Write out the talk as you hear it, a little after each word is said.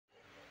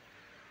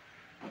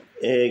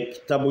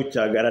Kitabu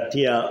cha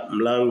Galatia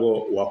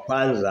mlango wa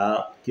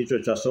kwanza, kichwa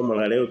cha somo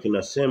la leo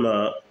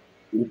kinasema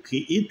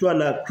ukiitwa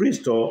na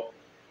Kristo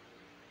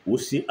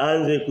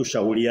usianze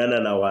kushauriana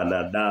na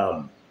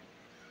wanadamu.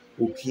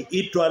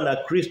 Ukiitwa na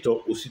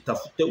Kristo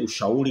usitafute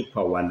ushauri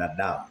kwa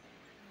wanadamu.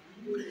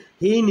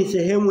 Hii ni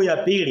sehemu ya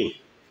pili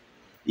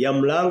ya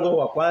mlango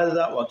wa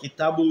kwanza wa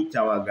kitabu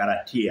cha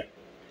Wagalatia.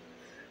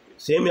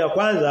 Sehemu ya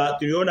kwanza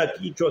tuliona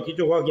kichwa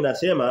kwa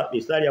kinasema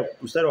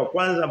mstari wa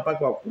kwanza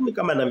mpaka wa 10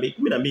 kama na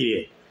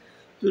 12.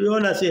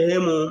 Tuliona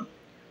sehemu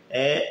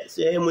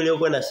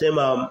iliyokuwa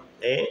inasema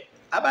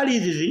habari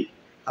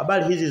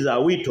hizi za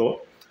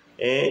wito,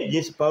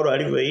 jinsi Paulo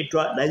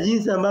alivyoitwa na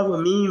jinsi ambavyo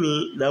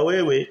mimi na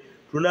wewe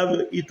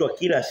tunavyoitwa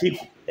kila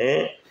siku.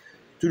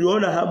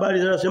 Tuliona habari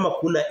zinazosema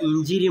kuna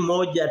injili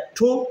moja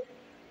tu,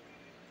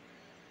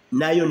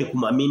 nayo ni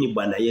kumwamini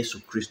Bwana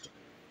Yesu Kristo.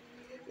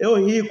 Leo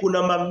hii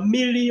kuna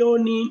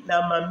mamilioni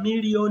na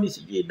mamilioni,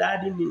 sijui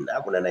idadi,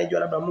 hakuna anayejua,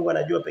 labda Mungu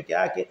anajua peke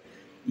yake,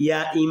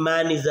 ya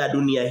imani za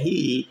dunia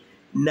hii.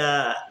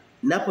 Na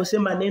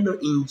naposema neno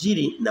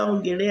injili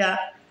naongelea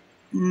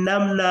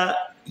namna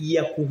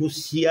ya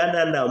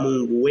kuhusiana na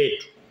Mungu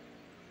wetu.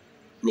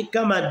 Ni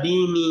kama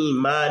dini,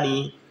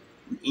 imani,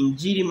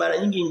 injili. Mara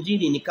nyingi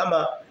injili ni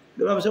kama,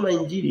 unaposema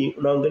injili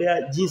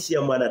unaongelea jinsi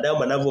ya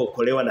mwanadamu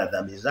anavyookolewa na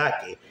dhambi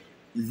zake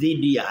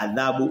dhidi ya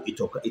adhabu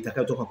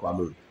itakayotoka kwa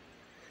Mungu.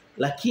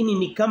 Lakini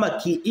ni kama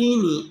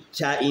kiini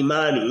cha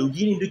imani.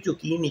 Injili ndicho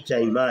kiini cha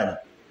imani.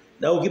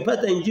 Na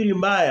ukipata injili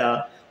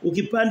mbaya,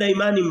 ukipanda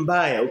imani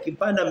mbaya,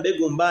 ukipanda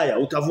mbegu mbaya,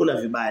 utavuna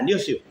vibaya. Ndio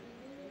sio?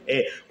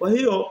 Kwa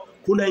hiyo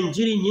kuna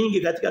injili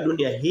nyingi katika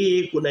dunia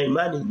hii, kuna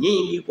imani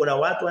nyingi, kuna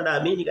watu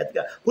wanaamini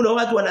katika, kuna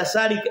watu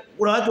wanasali,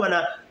 kuna watu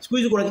siku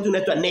hizi kuna kitu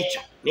kinaitwa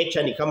nature.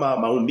 Nature ni kama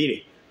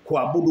maumbile,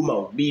 kuabudu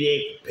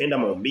maumbile, kupenda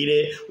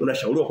maumbile.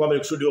 Unashauriwa kwamba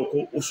kusudi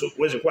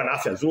uweze kuwa na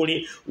afya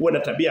nzuri, uwe na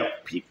tabia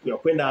ya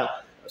kwenda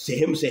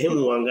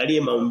sehemu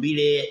uangalie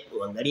maumbile,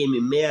 uangalie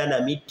mimea na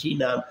miti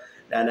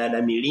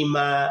na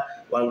milima,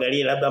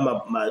 uangalie labda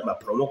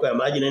maporomoko ya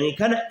maji na nini.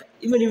 Kana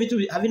hivyo ni vitu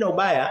havina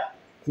ubaya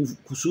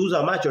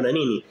kusuuza macho na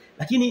nini,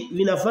 lakini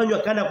vinafanywa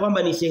kana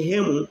kwamba ni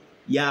sehemu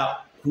ya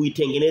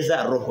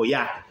kuitengeneza roho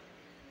yako.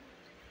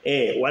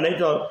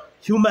 Wanaitwa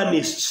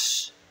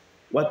humanists.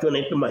 Watu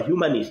wanaitwa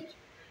humanists.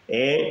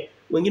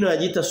 Wengine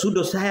wanajiita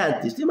pseudo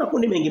scientists. Ni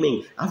makundi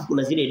mengi. Alafu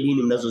kuna zile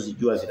dini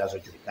mnazozijua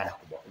zinazojulikana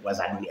kubwa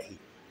za dunia hii.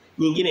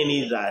 Nyingine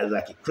ni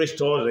za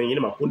Kikristo, nyingine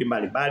makundi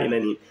mbalimbali na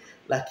nini.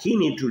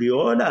 Lakini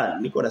tuliona,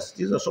 niko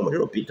nasisitiza somo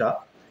lililopita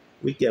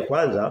wiki ya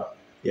kwanza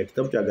ya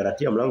kitabu cha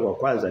Galatia mlango wa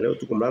kwanza, leo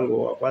tuko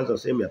mlango wa kwanza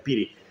sehemu ya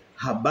pili,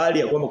 habari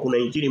ya kwamba kuna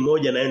injili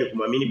moja, nayo ni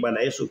kumwamini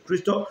Bwana Yesu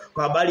Kristo,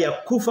 kwa habari ya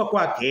kufa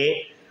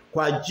kwake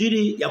kwa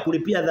ajili ya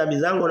kulipia dhambi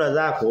zangu na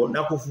zako,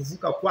 na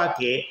kufufuka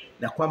kwake,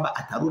 na kwamba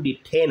atarudi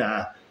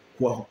tena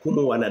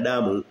kuwahukumu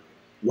wanadamu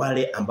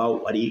wale ambao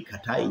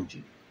walikataa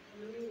injili.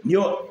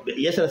 Ndio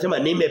Yesu anasema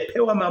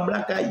nimepewa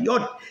mamlaka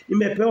yote,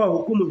 nimepewa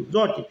hukumu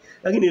zote.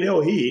 Lakini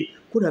leo hii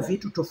kuna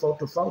vitu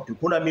tofauti,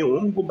 kuna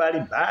miungu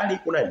mbalimbali,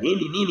 kuna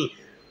nini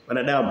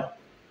wanadamu.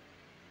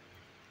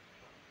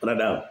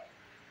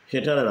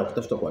 Shetani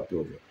anakutafuta kwa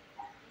piogo.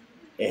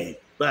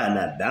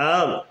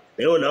 Wanadamu.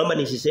 Leo naomba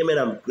nisiseme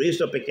na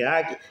Mkristo peke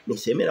yake,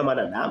 niseme na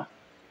wanadamu.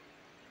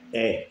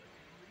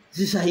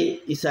 Sasa hii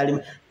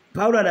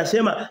Paulo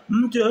anasema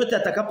mtu yeyote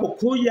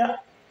atakapokuja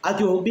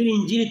akihubiri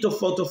injili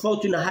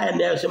tofauti na haya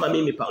ninayosema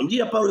mimi Paulo. Injili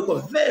ya Paulo iko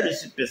very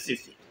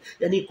specific.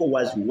 Yaani iko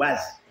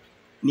wazi.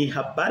 Ni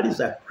habari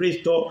za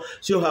Kristo,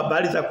 sio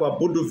habari za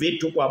kuabudu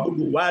vitu,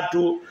 kuabudu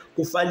watu,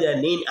 kufanya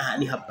nini.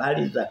 Ni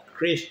habari za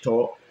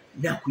Kristo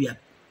na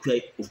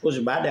of course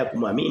baada ya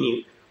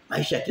kumwamini,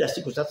 maisha ya kila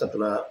siku sasa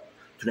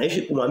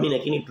tunaishi kumwamini,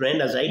 lakini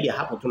tunaenda zaidi ya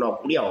hapo,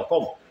 tunakulia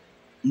wokovu.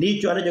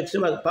 Ndicho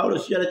anachokisema Paulo,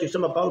 sio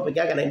anachokisema Paulo peke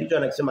yake, na ndicho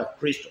anachosema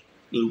Kristo.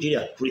 Ni injili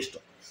ya Kristo.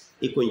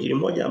 Iko injili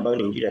moja ambayo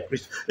ni injili ya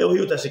Kristo. Leo hii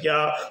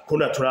utasikia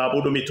kuna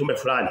tunaabudu mitume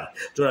fulani.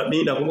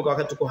 Mimi nakumbuka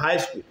wakati tuko high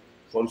school,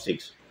 form 6,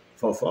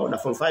 form 4 na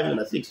form 5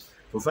 na 6.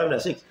 Form 5 na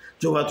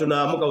 6.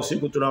 Tunaamka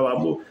usiku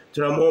tunaabudu,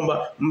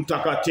 tunamuomba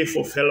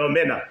mtakatifu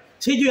Philomena.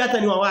 Sijui hata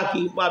ni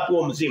wapi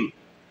wa mzimu.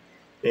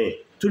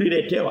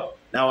 Tuliletewa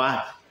na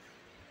watu.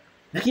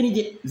 Lakini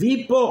je,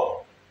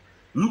 vipo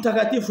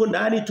mtakatifu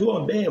nani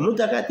tuombe?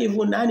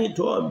 Mtakatifu nani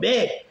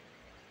tuombe?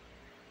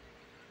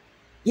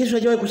 Yesu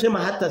hajawahi kusema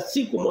hata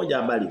siku moja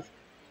habari.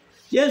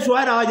 Yesu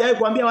hajawahi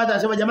kuambia watu,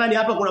 anasema jamani,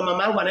 hapa kuna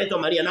mama yangu anaitwa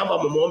Maria, naomba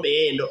mumuombe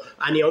yeye ndo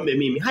aniombe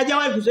mimi.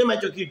 Hajawahi kusema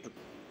hicho kitu.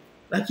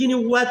 Lakini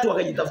watu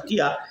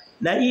wakajitafutia,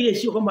 na ile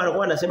sio kwamba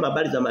wanakuwa wanasema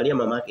habari za Maria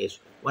mama yake Yesu.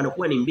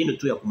 Wanakuwa ni mbinu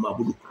tu ya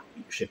kumwabudu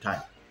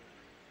shetani.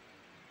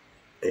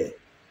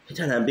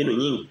 Shetani ana mbinu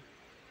nyingi.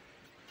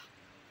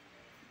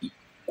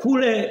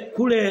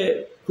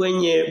 Kule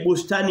kwenye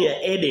bustani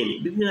ya Eden,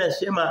 Biblia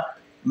inasema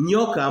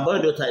nyoka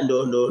ambayo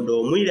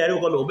ndio mwili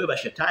aliokuwa ameubeba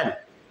shetani,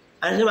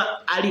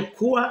 anasema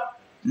alikuwa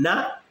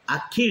na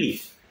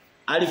akili.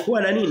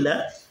 Alikuwa na nini?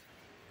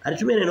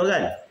 Alitumia neno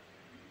gani?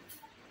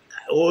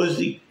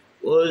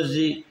 Was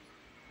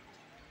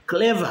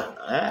clever.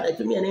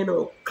 Alitumia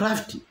neno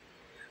crafty.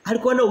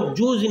 Alikuwa na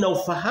ujuzi na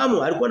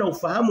ufahamu, alikuwa na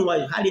ufahamu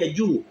wa hali ya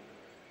juu.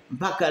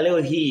 Mpaka leo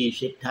hii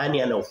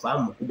shetani ana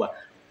ufahamu mkubwa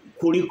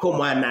kuliko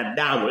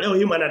mwanadamu. Leo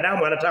hii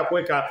mwanadamu anataka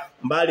kuweka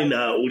mbali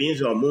na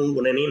ulinzi wa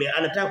Mungu na nini?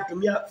 Anataka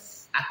kutumia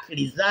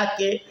akili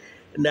zake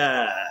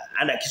na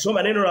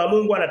anakisoma neno la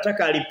Mungu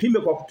anataka alipime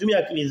kwa kutumia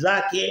akili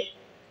zake,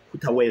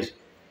 hutaweza.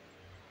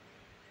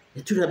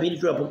 Tunabidi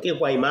tunapokea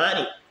kwa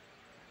imani.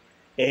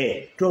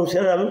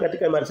 Tunahusiana na Mungu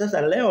katika imani.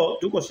 Sasa leo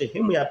tuko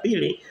sehemu ya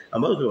pili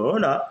ambayo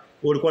tunaona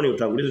ulikuwa ni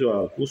utangulizi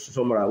wa kuhusu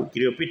somo la wiki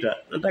iliyopita.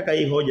 Nataka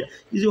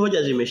hizi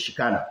hoja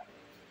zimeshikana.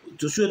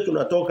 Tusiwe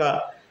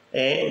tunatoka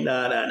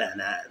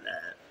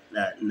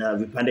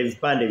na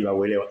vipande vya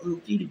uelewa.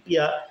 Injili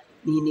pia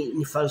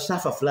ni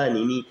falsafa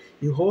fulani,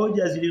 ni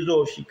hoja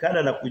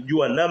zilizoshikana na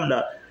kujua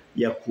namna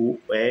ya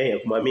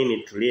kumwamini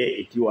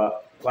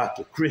tuliyeitiwa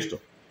kwake Kristo.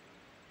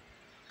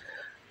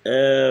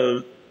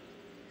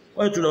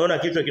 Kwa hiyo tunaona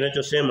kichwa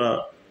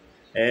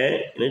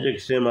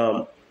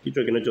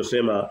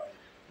kinachosema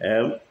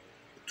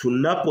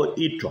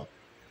tunapoitwa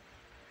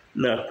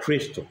na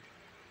Kristo.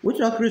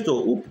 Wito wa Kristo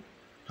upo.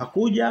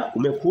 Hakuja,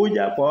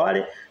 umekuja kwa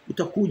wale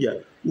utakuja.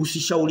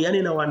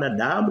 Usishauriane na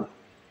wanadamu.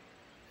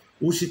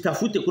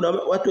 Usitafute. Kuna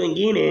watu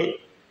wengine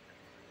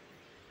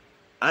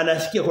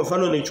anasikia, kwa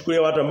mfano nichukulie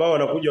watu ambao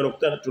wanakuja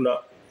wanakutana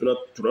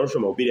tunarusha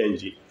mahubiri ya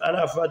Injili.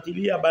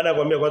 Anafuatilia baada ya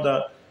kuambia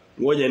kwanza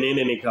ngoja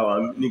niende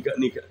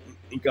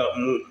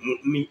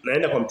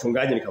naenda kwa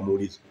mchungaji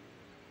nikamuuliza.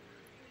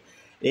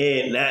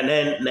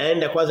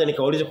 Naenda kwanza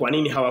nikaulize kwa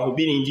nini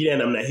hawahubiri Injili ya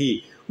namna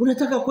hii.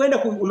 Unataka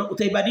kwenda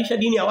utaibadilisha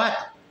dini ya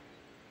watu.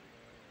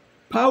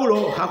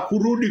 Paulo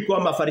hakurudi kwa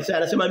Mafarisayo.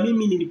 Anasema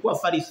mimi nilikuwa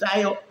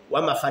Farisayo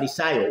wa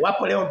Mafarisayo.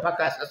 Wapo leo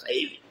mpaka sasa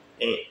hivi.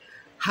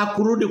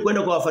 Hakurudi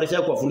kwenda kwa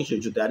Wafarisayo kuwafundisha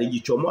chochote.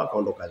 Alijichomoa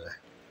akaondoka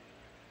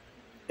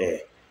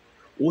zake.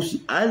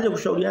 Usianze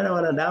kushauriana na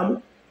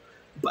wanadamu.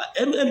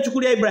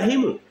 Mchukulia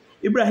Ibrahimu.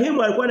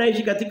 Ibrahimu alikuwa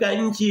anaishi katika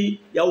nchi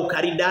ya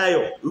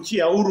Ukaridayo, nchi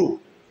ya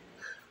Uru.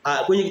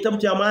 Kwenye kitabu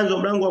cha Mwanzo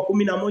mlango wa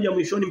 11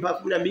 mwishoni mpaka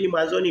 12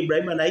 mwanzoni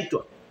Ibrahimu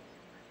anaitwa.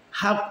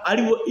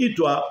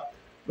 Alipoitwa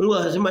Mungu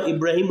akasema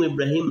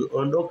Ibrahimu,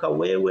 ondoka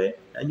wewe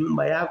na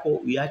nyumba yako,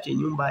 uiache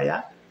nyumba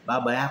ya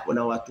baba yako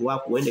na watu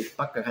wako uende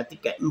mpaka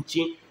katika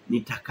nchi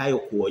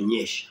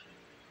nitakayokuonyesha.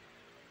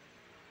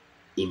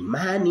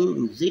 Imani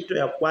nzito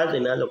ya kwanza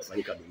inaanza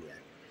kufanyika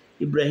duniani.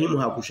 Ibrahimu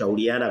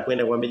hakushauriana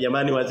kwenda kwambia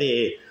jamani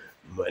wazee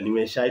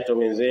nimeshaitwa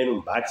wenzenu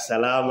mbaki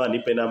salama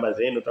nipe namba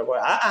zenu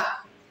utakuwa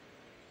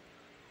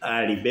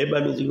alibeba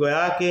mizigo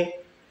yake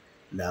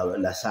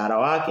na Sara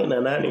wake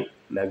na nani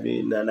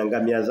na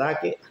ngamia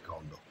zake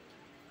akaondoka.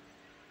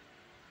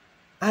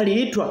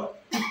 Aliitwa.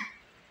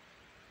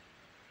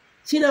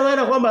 Sina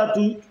maana kwamba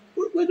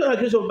wetu na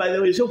Kristo by the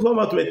way sio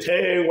kwamba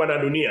tumetengwa na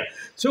dunia.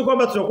 Sio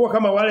kwamba tutakuwa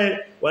kama wale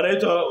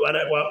wanaitwa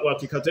wa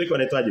Kikatoliki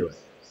wanaitwaje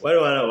wale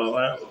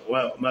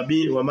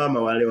wa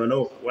mama wale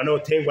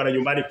wanaotengwa na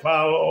nyumbani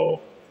kwao.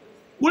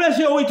 Ule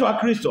sio wito wa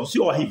Kristo,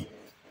 sio wa hivyo.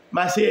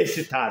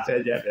 Masesi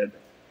tataje.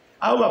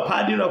 Au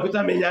mapadri unakuta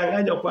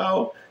amenyang'anywa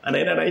kwao,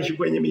 anaenda naishi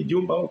kwenye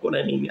mijumba huko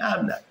na nini.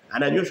 Amna,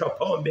 ananyoshwa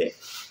pombe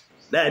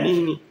na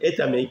nini,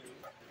 eti ameitwa.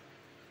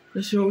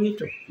 Sio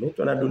wito,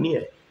 wito na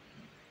dunia.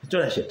 Wito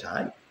na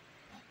shetani.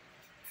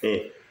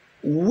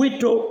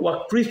 Wito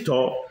wa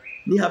Kristo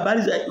ni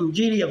habari za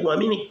Injili ya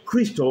kuamini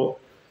Kristo.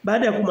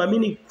 Baada ya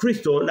kumwamini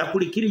Kristo na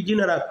kulikiri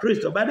jina la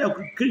Kristo, baada ya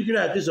kulikiri jina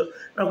la Kristo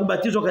na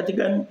kubatizwa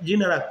katika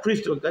jina la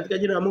Kristo, katika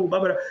jina la Mungu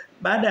Baba,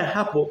 baada ya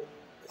hapo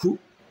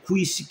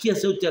kuisikia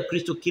sauti ya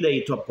Kristo kila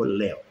itwapo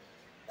leo.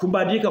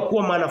 Kubadilika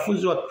kuwa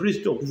mwanafunzi wa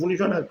Kristo,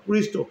 kufundishwa na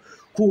Kristo,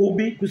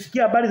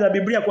 kusikia habari za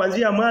Biblia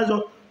kuanzia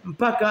mwanzo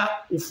mpaka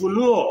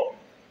Ufunuo.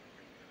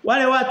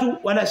 Wale watu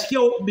wanasikia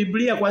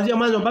Biblia kuanzia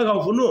mwanzo mpaka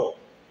Ufunuo.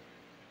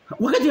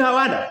 Wakati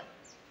hawana.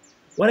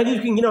 Wana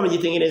kitu kingine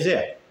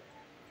wamejitengenezea.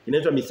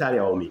 Inaitwa mithali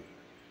ya waumini.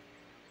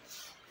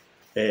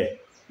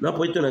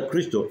 Unapoitwa na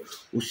Kristo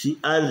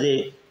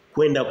usianze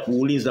kwenda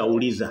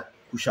kuuliza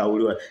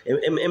kushauriwa.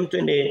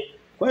 Twende.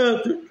 Kwa hiyo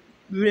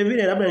vile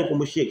vile labda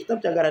nikumbushie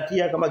kitabu cha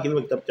Galatia kama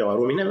kilivyo kitabu cha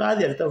Warumi na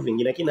baadhi ya vitabu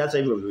vingine lakini hasa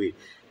hivyo viwili.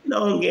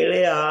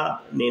 Naongelea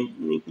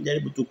ni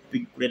kujaribu tu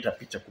kuleta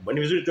picha kubwa. Ni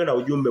vizuri tuwe na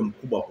ujumbe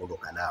mkubwa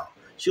kuondoka nao.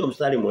 Sio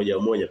mstari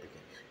mmoja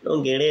pekee.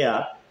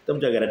 Naongelea kitabu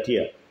cha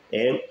Galatia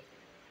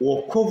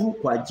wokovu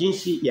kwa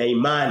jinsi ya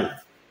imani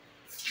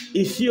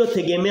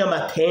isiyotegemea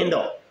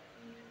matendo.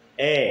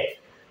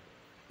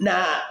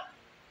 Na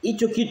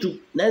hicho kitu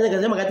naweza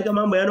kusema katika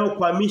mambo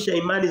yanayokwamisha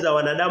imani za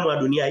wanadamu wa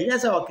dunia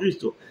hasa wa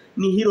Kristo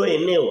ni hilo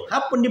eneo.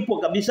 Hapo ndipo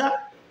kabisa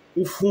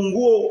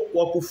ufunguo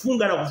wa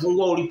kufunga na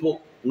kufungua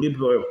ulipo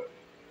wewe.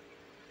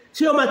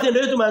 Sio matendo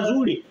yetu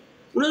mazuri.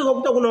 Unaweza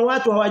kukuta kuna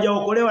watu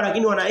hawajaokolewa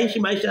lakini wanaishi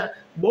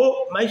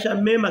maisha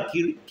mema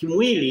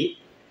kimwili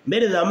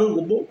mbele za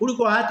Mungu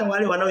kuliko hata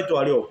wale wanaoitwa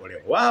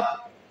waliookolewa.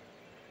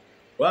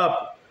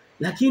 Wapo.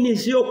 Lakini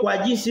sio kwa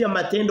jinsi ya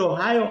matendo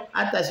hayo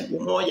hata siku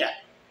moja.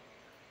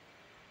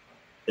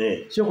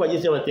 Sio kwa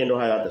jinsi ya matendo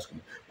hayo hata siku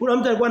moja. Kuna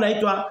mtu alikuwa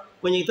anaitwa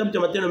kwenye kitabu cha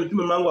Matendo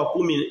Mitume mlango wa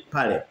 10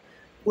 pale.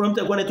 Kuna mtu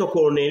alikuwa anaitwa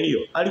Kornelio.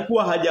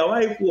 Alikuwa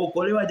hajawahi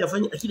kuokolewa,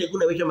 hajafanya lakini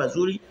alikuwa anaishi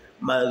mazuri,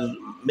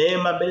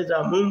 mema mbele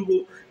za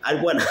Mungu.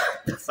 Alikuwa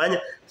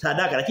anafanya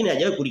sadaka lakini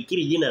hajawahi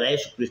kulikiri jina la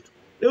Yesu Kristo.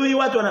 Leo hii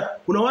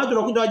kuna watu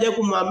wanakuta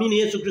hawajawahi kumwamini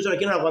Yesu Kristo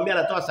lakini anakuambia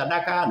anatoa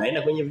sadaka,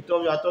 anaenda kwenye vituo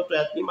vya watoto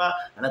yatima,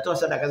 anatoa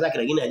sadaka zake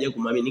lakini hajawahi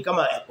kumwamini. Ni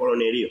kama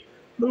Kornelio.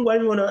 Mungu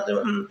aliona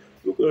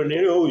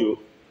Kornelio huyu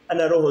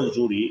ana roho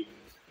nzuri.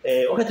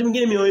 Wakati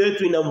mwingine mioyo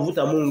yetu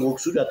inamvuta Mungu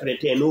kusudi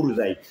atuletee nuru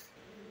zaidi.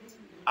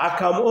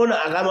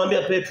 Akamwona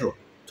akamwambia Petro,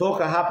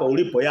 toka hapa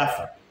ulipo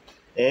Yafa.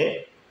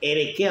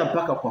 Elekea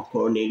mpaka kwa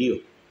Kornelio.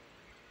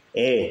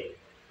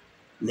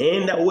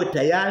 Nenda uwe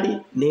tayari,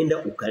 nenda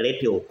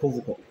ukalete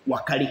wokovu kwa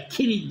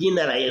wakalikiri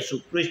jina la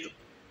Yesu Kristo.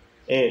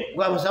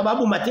 Kwa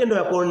sababu matendo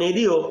ya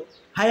Kornelio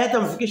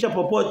hayatamfikisha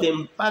popote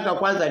mpaka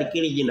kwanza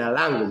alikiri jina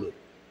langu.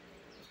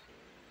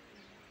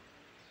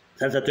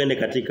 Sasa twende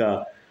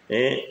katika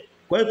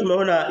kwa hiyo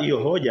tumeona hiyo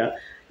hoja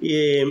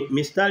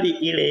mistari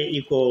ile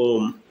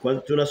iko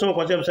tunasoma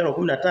kuanzia mstari wa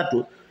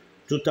 13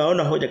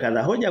 tutaona hoja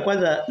kadhaa. Hoja ya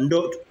kwanza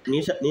ndo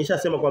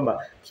nishasema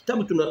kwamba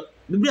kitabu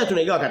Biblia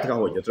tunaigawa katika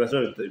hoja.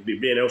 Tunasema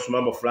Biblia inahusu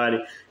mambo fulani,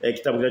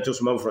 kitabu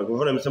kinachohusu mambo fulani. Kwa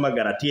mfano nimesema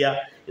Galatia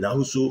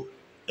inahusu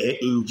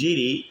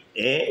injili,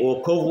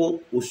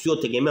 wokovu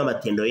usiotegemea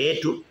matendo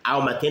yetu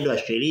au matendo ya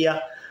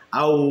sheria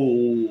au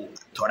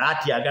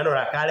torati ya agano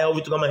la kale au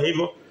vitu kama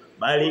hivyo,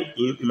 bali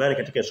imani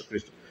katika Yesu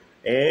Kristo.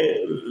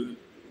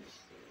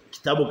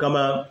 Kitabu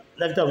kama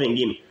na vitabu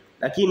vingine.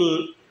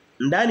 Lakini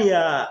ndani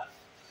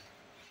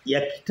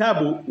ya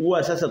kitabu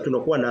huwa sasa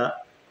tunakuwa na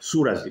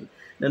sura zile.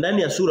 Na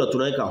ndani ya sura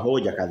tunaweka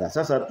hoja kadhaa.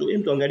 Sasa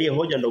tuangalie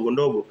hoja ndogo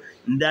ndogo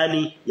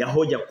ndani ya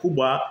hoja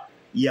kubwa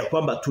ya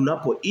kwamba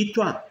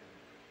tunapoitwa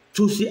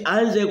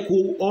tusianze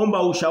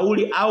kuomba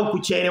ushauri au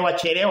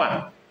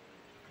kuchelewa.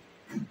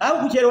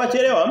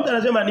 Mtu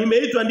anasema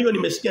nimeitwa ndio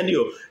nimesikia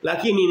ndio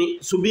lakini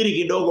subiri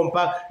kidogo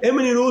mpaka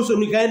niruhusu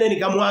nikaende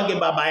nikamwage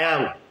baba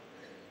yangu.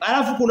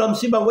 Alafu kuna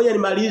msiba ngoja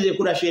nimalize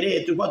kuna sherehe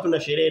tulikuwa tuna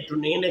sherehe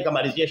niende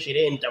kamalizie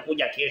sherehe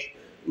nitakuja kesho.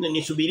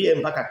 Nisubirie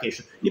mpaka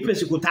kesho. Nipe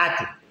siku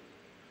 3.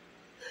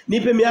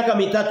 Nipe miaka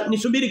 3.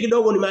 Nisubiri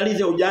kidogo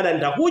nimalize ujana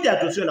nitakuja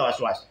tusiwe na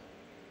wasiwasi.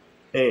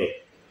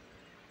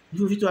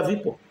 Hivyo vitu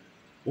havipo.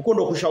 Huko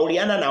ndo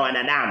kushauriana na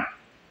wanadamu.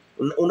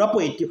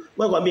 Unapoitwa,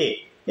 wewe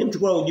kwambie,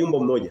 chukua ujumbe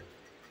mmoja.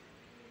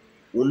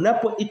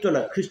 Unapoitwa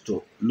na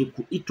Kristo ni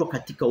kuitwa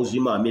katika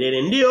uzima wa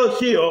milele. Ndio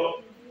sio?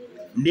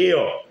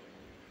 Ndio.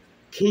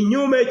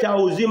 Kinyume cha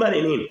uzima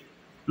ni nini?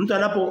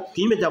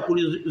 Kinyume cha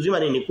uzima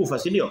ni kufa,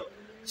 si ndio?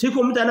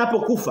 Siku mtu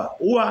anapokufa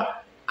huwa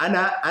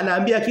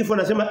anaambia kifo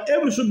anasema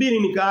subiri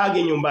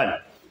nikaage nyumbani.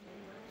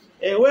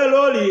 Wewe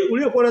loli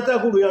uliokuwa unataka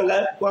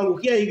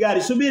kuangukia hii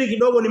gari subiri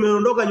kidogo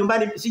nimeondoka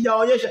nyumbani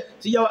sijawaonyesha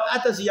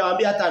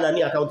sijawaambia hata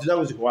nani akaunti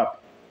zangu ziko wapi.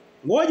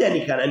 Ngoja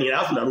nikanani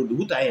alafu narudi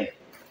hutaenda.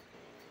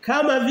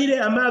 Kama vile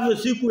ambavyo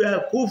siku ya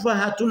kufa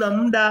hatuna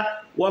muda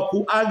wa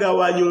kuaga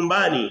wa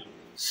nyumbani,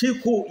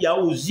 siku ya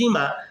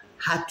uzima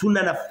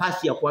hatuna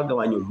nafasi ya kuaga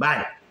wa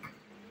nyumbani.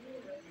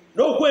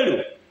 Ndio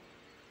kweli.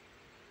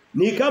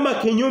 Ni kama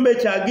kinyume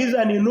cha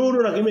giza ni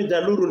nuru na kinyume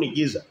cha nuru ni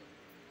giza.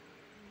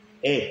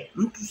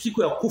 Mtu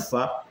siku ya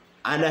kufa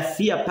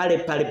anafia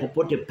pale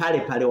popote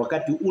pale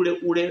wakati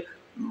ule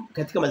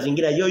katika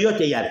mazingira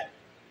yoyote yale.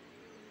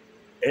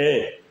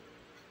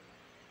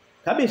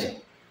 Kabisa.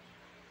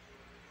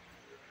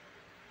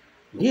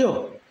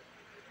 Ndio.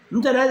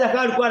 Mtu anaweza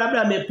akawa alikuwa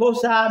labda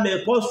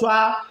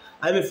ameposwa,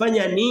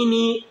 amefanya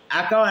nini,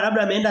 akawa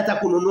labda ameenda hata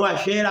kununua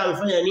shera,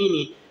 amefanya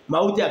nini,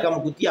 mauti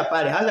akamkutia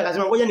pale. Hasa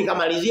akasema ngoja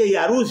nikamalizie hii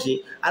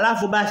harusi,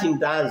 alafu basi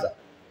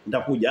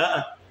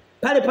nitakuja.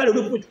 Pale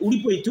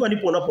ulipoitiwa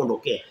ndipo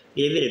unapoondokea.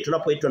 Vile vile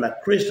tunapoitwa na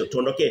Kristo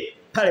tuondokee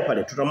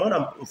pale.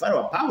 Tutamwona mfano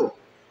wa Paulo.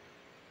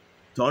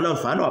 Tunaona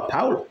mfano wa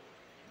Paulo.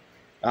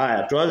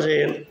 Haya,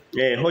 tuanze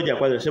hoja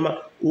kwanza nasema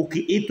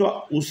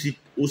ukiitwa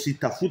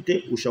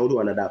usitafute ushauri wa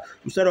wanadamu.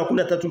 Mstari wa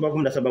 13 mpaka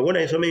 17.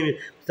 Ngoja nisome hivi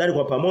mstari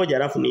kwa pamoja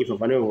alafu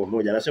niifafanue kwa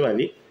pamoja. Anasema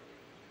hivi.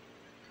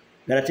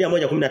 Galatia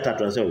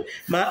 1:13 anasema hivi.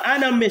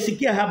 Maana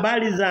mmesikia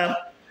habari za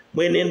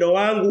mwenendo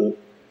wangu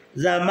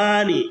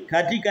zamani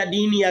katika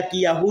dini ya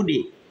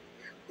Kiyahudi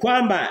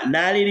kwamba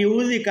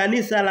naliliudhi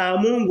kanisa la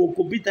Mungu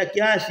kupita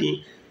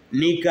kiasi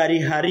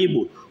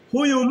nikaliharibu.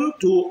 Huyu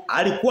mtu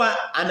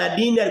alikuwa ana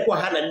dini, alikuwa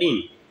hana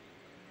dini.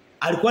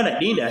 Alikuwa na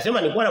dini, anasema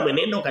alikuwa na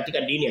mwenendo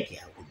katika dini ya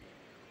Kiyahudi.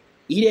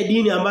 Ile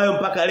dini ambayo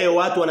mpaka leo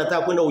watu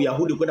wanataka kwenda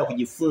Uyahudi kwenda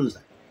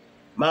kujifunza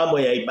mambo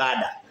ya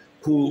ibada,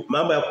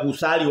 mambo ya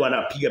kusali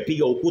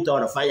wanapiga ukuta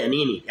wanafanya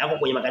nini? Yako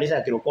kwenye makanisa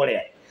ya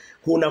kirokole.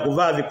 Kuna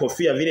kuvaa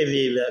vikofia vile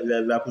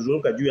vya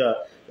kuzunguka juu ya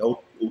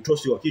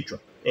utosi wa kichwa.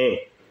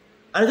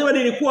 Anasema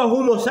nilikuwa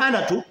humo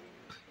sana tu.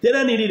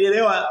 Tena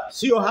nililelewa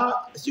sio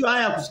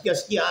haya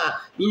kusikia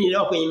mimi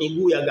nilelewa kwenye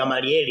miguu ya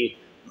Gamalieli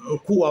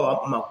mkuu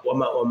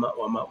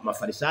wa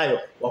Mafarisayo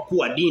wakuu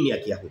wa dini ya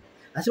Kiyahudi.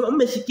 Anasema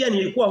mmesikia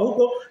nilikuwa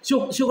huko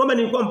sio kwamba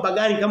nilikuwa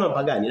mpagani kama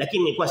mpagani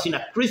lakini nilikuwa sina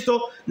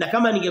Kristo na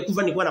kama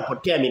ningekufa nilikuwa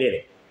napotea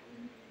milele.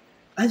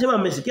 Anasema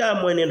mmesikia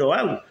mwenendo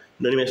wangu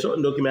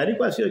ndio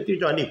kimeandikwa sio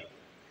kilichoandikwa.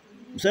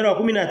 Mstari wa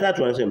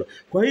 13 anasema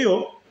kwa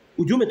hiyo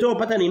ujumbe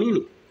tunaopata ni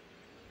nini?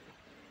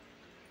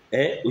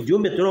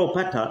 ujumbe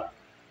tunaopata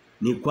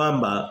ni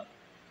kwamba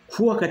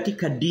kuwa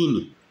katika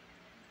dini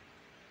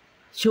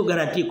sio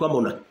garantii kwamba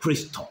una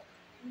Kristo.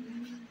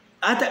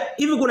 Hata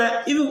hivi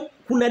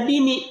kuna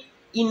dini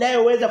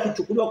inayoweza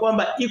kuchukuliwa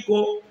kwamba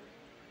iko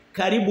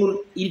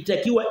karibu,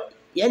 ilitakiwa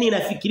yani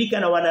inafikirika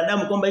na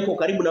wanadamu kwamba iko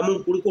karibu na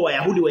Mungu kuliko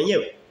Wayahudi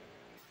wenyewe?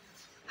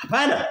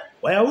 Hapana,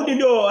 Wayahudi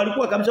ndio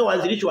walikuwa kabisa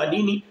waanzilishi wa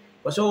dini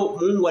kwa sababu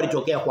Mungu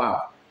alitokea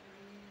kwao.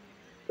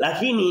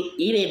 Lakini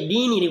ile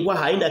dini ilikuwa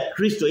haina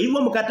Kristo.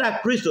 Hivyo mkataa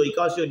Kristo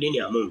ikawa sio dini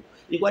ya Mungu.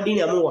 Ilikuwa dini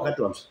ya Mungu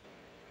wakati wa Musa.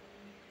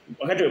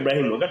 Wakati wa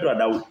Ibrahimu, wakati wa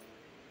Daudi.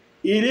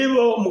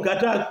 Ilivyo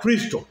mkataa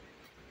Kristo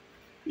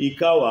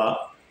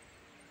ikawa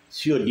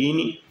sio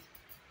dini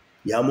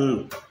ya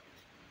Mungu.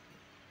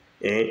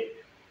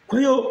 Kwa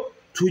hiyo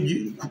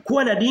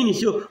kuwa na dini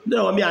sio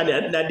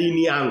unawaambia na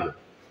dini yangu.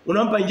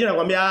 Unampa injili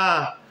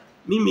anakuambia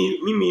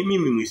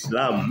mimi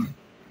Muislamu.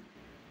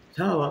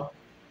 Sawa.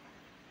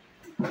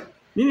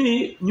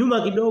 Mimi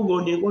nyuma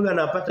kidogo nilikuwa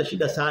napata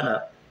shida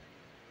sana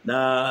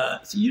na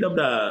sijui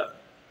labda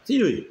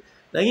sijui.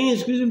 Lakini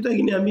siku hizi mtu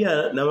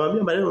akiniambia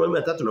namwambia maneno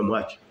matatu na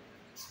mwache.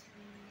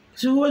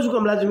 Si huwezi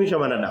kumlazimisha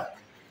mwanadamu.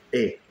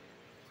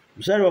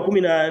 Mstari wa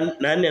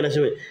 14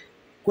 anasema.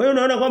 Kwa hiyo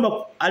unaona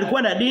kwamba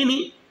alikuwa na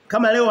dini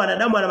kama leo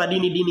wanadamu wana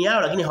dini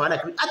yao lakini hawana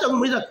Kristo. Hata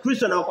kumuuliza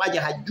Kristo na kwaje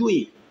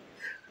hajui.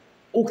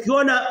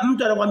 Ukiona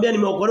mtu anakuambia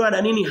nimeokolewa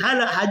na nini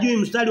hajui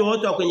mstari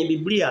wowote wa kwenye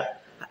Biblia,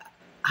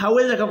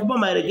 hawezi kukupa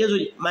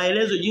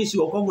maelezo jinsi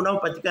wokovu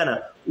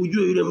unaopatikana,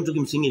 ujue yule mtu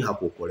kimsingi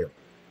hakuokolewa.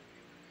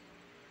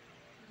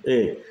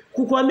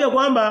 Kukuambia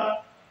kwamba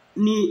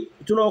ni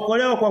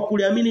tunaokolewa kwa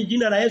kuliamini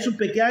jina la Yesu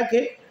peke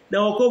yake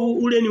na wokovu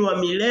ule ni wa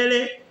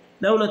milele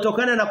na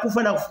unatokana na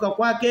kufa na kufuka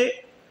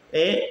kwake,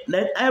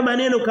 na hayo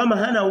maneno kama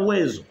hana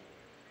uwezo.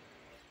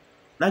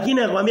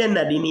 Lakini anakuambia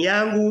nina dini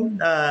yangu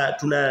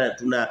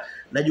na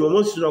na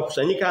Jumamosi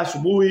tunakusanyika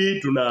asubuhi,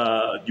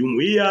 tuna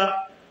jumuiya,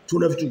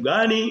 tuna vitu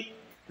gani?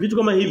 Vitu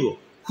kama hivyo.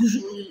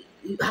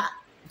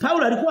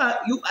 Paulo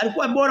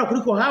alikuwa bora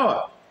kuliko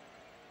hawa.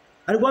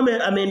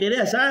 Alikuwa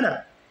ameendelea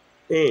sana.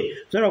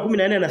 Sura ya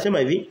 14 anasema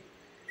hivi.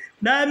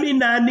 Nami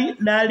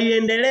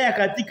naliendelea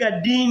katika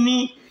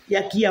dini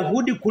ya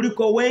Kiyahudi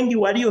kuliko wengi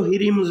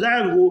waliohirimu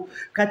zangu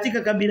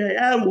katika kabila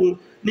yangu,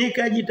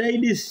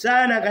 nikajitahidi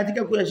sana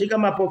katika kuyashika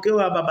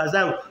mapokeo ya baba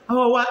zangu.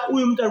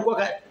 Huyu mtu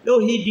alikuwa leo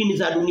hii dini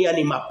za dunia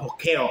ni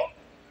mapokeo.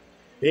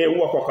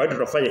 Huwa kwa kawaida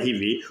tunafanya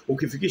hivi,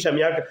 ukifikisha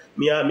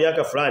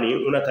miaka fulani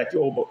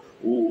unatakiwa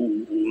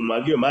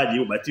umwagiwe maji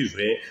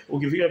ubatizwe,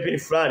 ukifika kipindi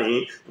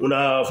fulani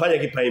unafanya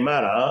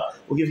kipaimara,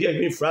 ukifika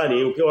kipindi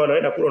fulani ukiwa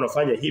unaenda kule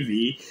unafanya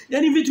hivi.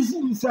 Yaani vitu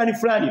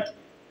fulani tu.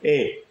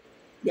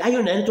 Hayo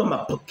yanaitwa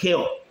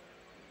mapokeo.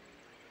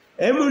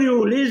 Hebu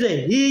niulize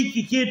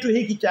hiki kitu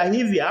hiki cha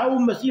hivi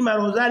au si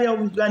marozari au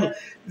vitu gani?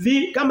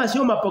 Kama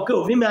sio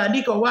mapokeo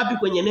vimeandikwa wapi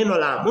kwenye neno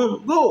la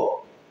Mungu?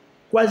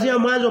 Kuanzia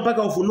mwanzo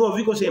mpaka ufunuo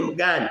viko sehemu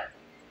gani?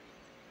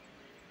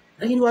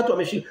 Lakini watu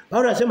wameshika.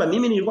 Paulo anasema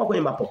mimi nilikuwa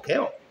kwenye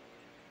mapokeo.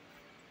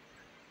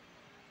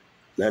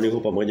 Na niko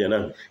pamoja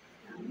nami.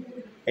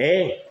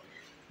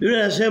 Biblia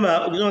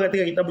inasema ukisoma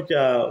katika kitabu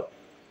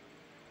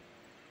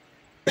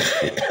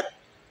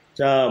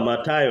cha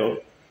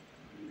Mathayo,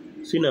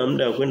 sina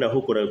muda wa kwenda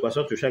huko kwa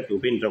sababu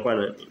tushakihubiri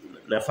nitakuwa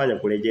nafanya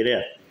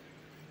kurejelea.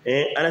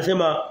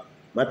 Anasema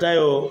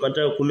Mathayo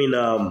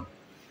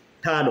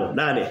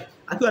 15:8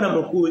 akiwa na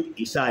mkuu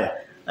Isaya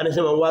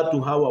anasema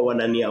watu hawa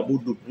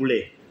wananiabudu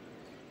bure.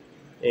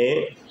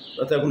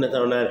 Mathayo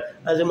 15:8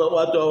 anasema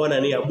watu hawa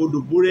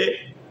wananiabudu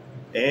bure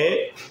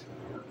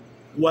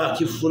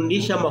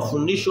wakifundisha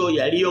mafundisho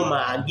yaliyo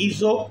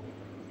maagizo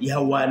ya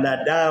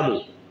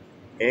wanadamu.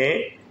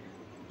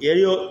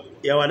 Yaliyo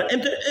ya wana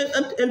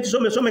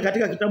tusome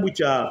katika kitabu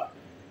cha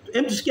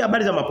tusikie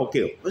habari za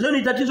mapokeo. Kwa sababu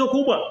ni tatizo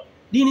kubwa.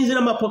 Dini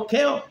zina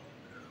mapokeo.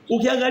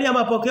 Ukiangalia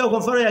mapokeo kwa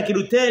mfano ya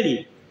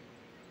Kiluteri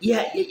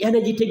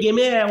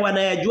yanajitegemea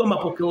wanayajua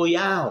mapokeo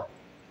yao.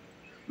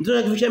 Mtu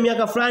akifikisha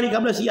miaka fulani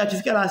kabla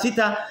akifika la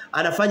 6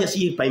 anafanya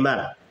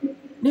kipaimara.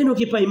 Neno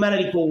kipaimara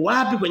liko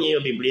wapi kwenye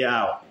hiyo Biblia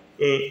yao?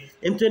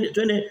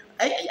 Twende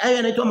hayo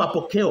yanaitwa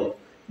mapokeo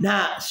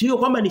na sio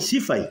kwamba ni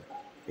sifa hii.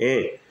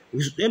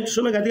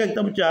 Tusome katika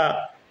kitabu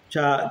cha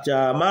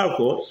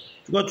Marko,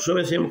 tukao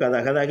tusome sehemu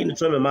kadhaa lakini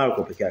tusome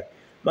Marko peke yake.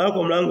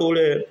 Marko mlango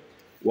ule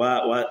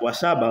wa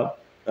 7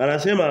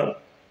 anasema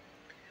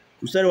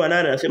mstari wa 8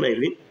 anasema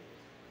hivi.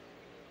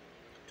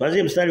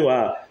 Tuanzie mstari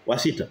wa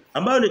 6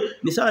 ambao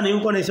ni sawa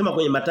nilikuwa naisema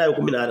kwenye Mathayo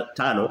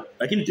 15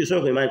 lakini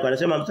tusome kwenye Marko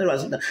anasema mstari wa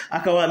 6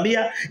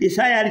 akawaambia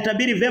Isaya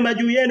alitabiri vema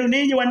juu yenu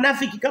ninyi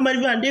wanafiki kama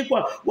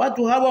ilivyoandikwa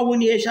watu hawa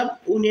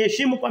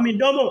huniheshimu kwa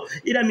midomo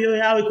ila mioyo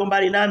yao iko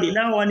mbali nami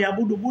nao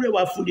waniabudu bure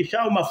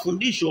wafundishao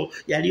mafundisho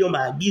yaliyo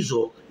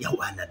maagizo ya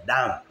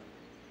wanadamu.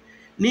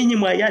 Ninyi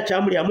mwaiacha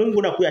amri ya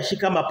Mungu na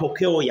kuyashika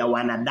mapokeo ya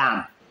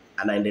wanadamu.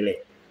 Anaendelea.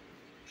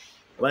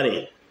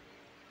 Bwana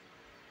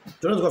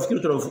tunaweza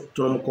kufikiri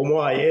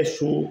tunamkomoa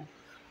Yesu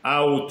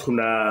au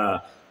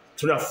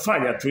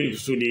tunafanya tu ili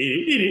kusudi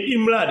ili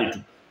mradi tu.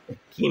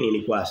 Lakini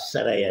ni kwa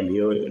hasara ya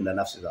mioyo na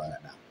nafsi za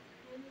wanadamu.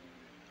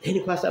 Ni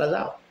kwa hasara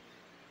zao.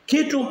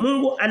 Kitu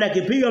Mungu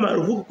anakipiga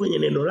marufuku kwenye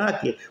neno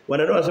lake,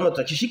 wanadamu wanasema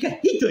tutakishika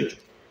hicho hicho.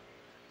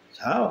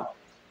 Sawa.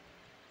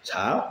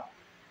 Sawa.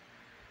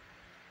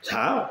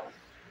 Sawa.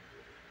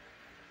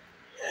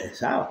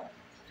 Sawa.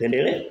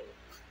 Tuendelee.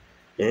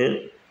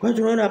 Kwa hiyo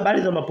tunaona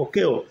habari za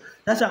mapokeo.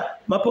 Sasa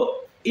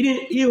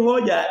hii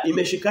hoja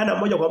imeshikana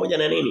moja kwa moja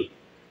na nini?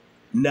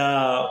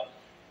 Na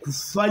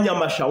kufanya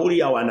mashauri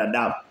ya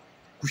wanadamu.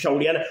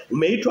 Kushauriana.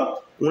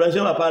 Umeitwa,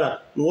 unasema hapana,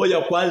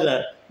 ngoja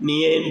kwanza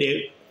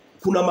niende,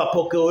 kuna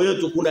mapokeo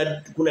yetu,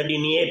 kuna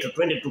dini yetu,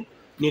 twende tu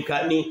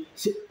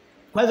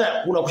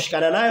kwanza kuna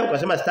kushikana nayo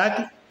ukasema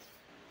sitaki,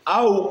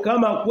 au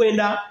kama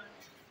kwenda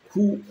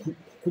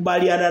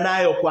kubaliana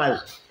nayo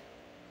kwanza.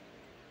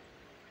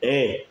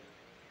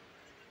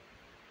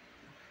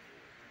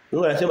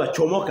 Mungu anasema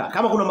chomoka,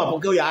 kama kuna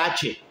mapokeo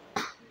yaache.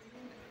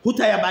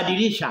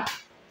 Hutayabadilisha.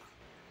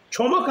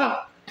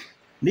 Chomoka.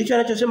 Ndicho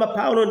anachosema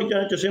Paulo, ndicho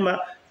anachosema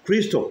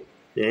Kristo.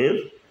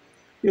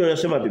 Hiyo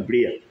anasema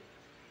Biblia.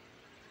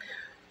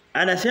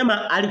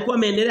 Anasema alikuwa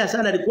ameendelea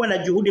sana, alikuwa na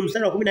juhudi.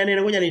 Mstari wa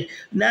 14 ngoja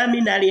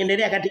nami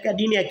aliendelea katika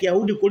dini ya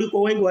Kiyahudi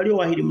kuliko wengi walio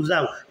wahirimu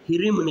zangu.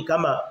 Hirimu ni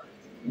kama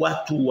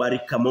watu wa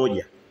rika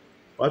moja.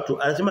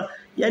 Watu anasema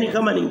yani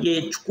kama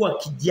ningechukua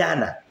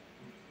kijana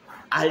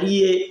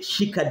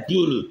aliyeshika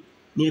dini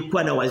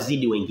nilikuwa na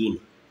wazidi wengine.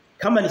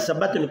 Kama ni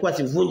sabato nilikuwa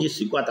sivunji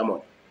siku hata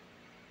moja.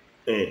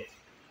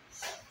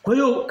 Kwa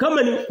hiyo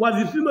kama ni kwa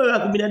vipimo vya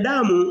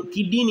kibinadamu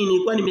kidini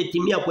nilikuwa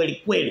nimetimia kweli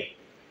kweli.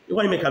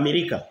 Nilikuwa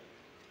nimekamilika.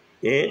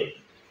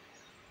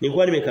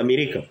 Nilikuwa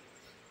nimekamilika.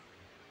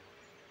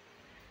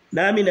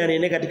 Nami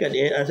naliendelea katika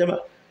anasema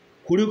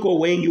kuliko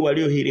wengi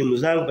waliohirimu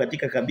zangu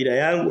katika kabila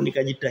yangu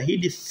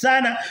nikajitahidi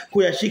sana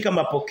kuyashika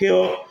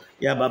mapokeo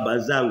ya baba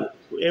zangu.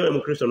 Ewe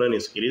Mkristo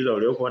unanisikiliza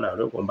ulioko na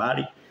ulioko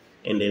mbali,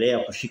 endelea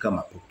kushika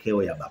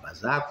mapokeo ya baba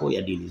zako,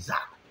 ya dini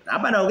zako. Na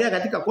hapa naongea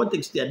katika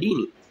context ya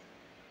dini.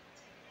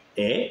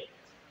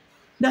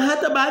 Na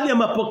hata baadhi ya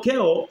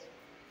mapokeo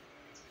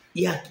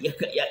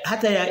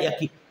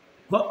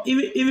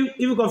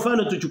hivi kwa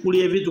mfano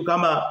tuchukulie vitu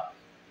kama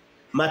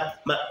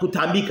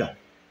kutambika.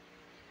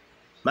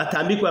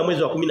 Matambiko ya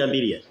mwezi wa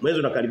 12. Mwezi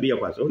unakaribia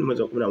kwanza. Huu ni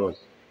mwezi wa 11.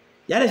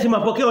 Yale si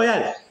mapokeo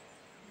yale.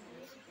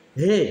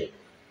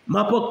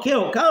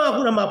 Mapokeo, kama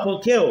kuna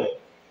mapokeo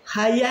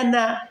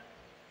hayana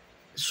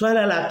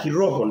swala la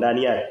kiroho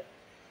ndani yake,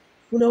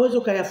 unaweza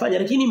kuyafanya,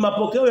 lakini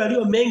mapokeo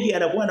yaliyo mengi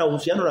yanakuwa na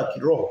uhusiano na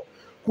kiroho.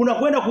 Kuna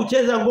kwenda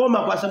kucheza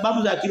ngoma kwa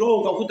sababu za kiroho,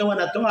 ukakuta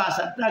wanatoa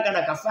sadaka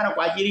na kafara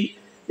kwa ajili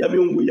ya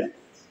miungu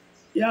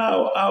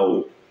yao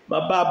au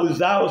mababu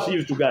zao, si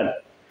vitu gani.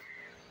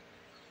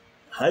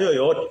 Hayo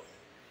yote.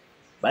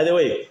 By the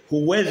way,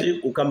 huwezi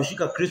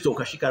ukamshika Kristo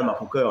ukashika na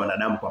mapokeo ya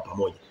wanadamu kwa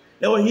pamoja.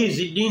 Leo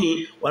hizi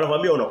dini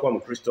wanakuambia unakuwa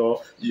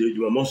Mkristo,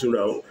 Jumamosi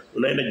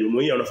unaenda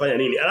jumuiya unafanya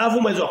nini?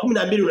 Alafu mwezi wa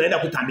 12 unaenda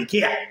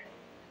kutambikia.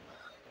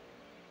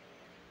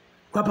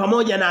 Kwa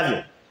pamoja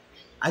navyo.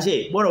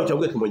 Ase, bora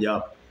uchague kimoja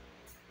wapo.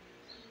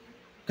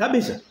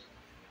 Kabisa.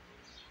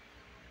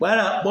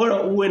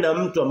 Bora uwe na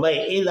mtu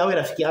ambaye aidha awe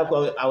rafiki yako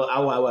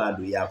au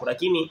adui yako,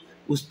 lakini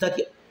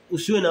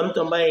usiwe na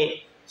mtu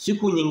ambaye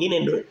siku nyingine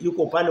ndio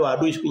yuko upande wa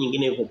adui, siku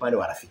nyingine yuko upande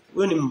wa rafiki.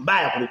 Huyo ni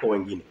mbaya kuliko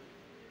wengine.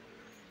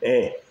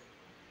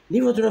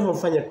 Ndivyo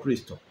tunavyofanya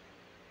Kristo.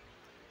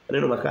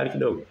 Maneno makali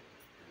kidogo.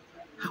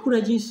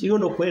 Hakuna jinsi, hiyo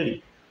ndio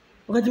kweli.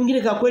 Wakati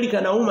mwingine kwa kweli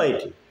kanauma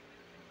eti.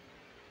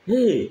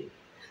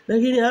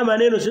 Lakini haya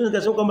maneno sio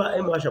nikasema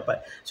kwamba mwasha pale.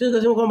 Sio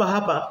nikasema kwamba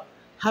hapa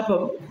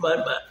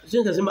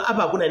sio nikasema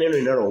hapa hakuna neno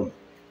linalouma.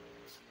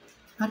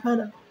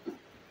 Hapana.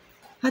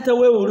 Hata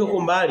wewe ulioko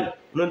mbali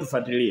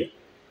unatufuatilia.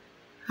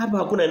 Hapa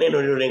hakuna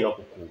neno lilolenga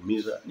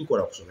kukuumiza. Niko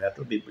na kusomea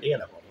tu Biblia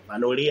na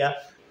kufafanulia.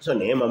 Sio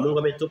neema, Mungu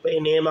ametupa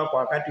neema kwa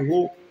wakati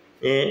huu.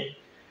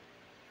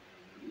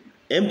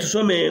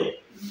 Tusome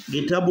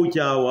kitabu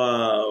cha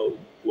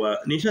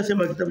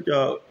nishasema kitabu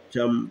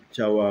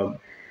cha wa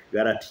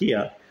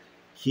Galatia,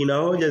 kina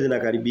hoja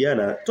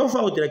zinakaribiana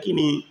tofauti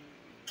lakini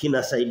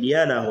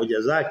kinasaidiana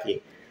hoja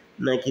zake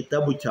na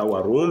kitabu cha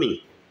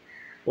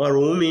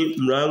Warumi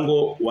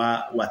mlango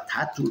wa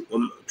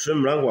 3,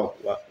 tuseme mlango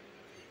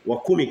wa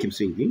 10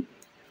 kimsingi.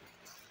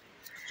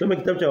 Tusome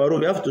kitabu cha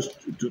Warumi alafu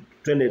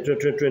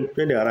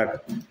twende haraka.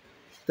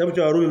 Kitabu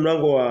cha Warumi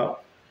mlango wa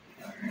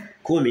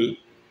 10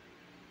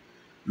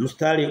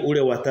 mstari ule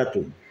wa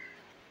 3.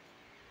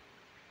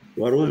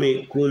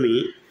 Warumi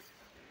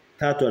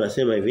 10:3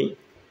 anasema hivi.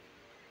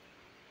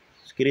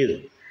 Sikiliza.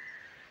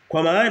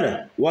 Kwa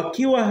maana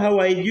wakiwa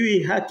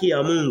hawaijui haki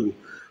ya Mungu.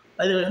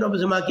 Bali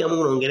unaposema haki ya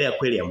Mungu unaongelea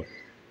kweli ya Mungu.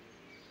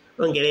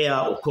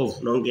 Unaongelea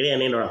wokovu, unaongelea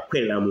neno la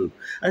kweli la Mungu.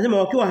 Anasema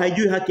wakiwa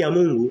haijui haki ya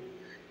Mungu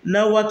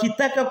na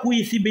wakitaka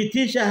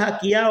kuithibitisha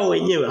haki yao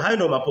wenyewe. Hayo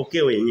ndio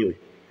mapokeo yenyewe.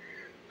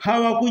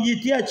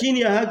 Hawakujitia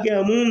chini ya haki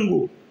ya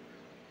Mungu.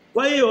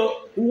 Kwa hiyo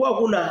huwa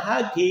kuna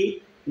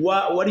haki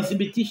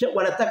walithibitisha,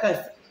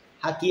 wanataka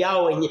haki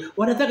yao wenyewe.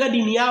 Wanataka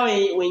dini yao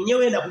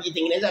wenyewe na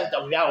kujitengeneza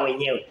vitabu vyao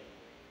wenyewe.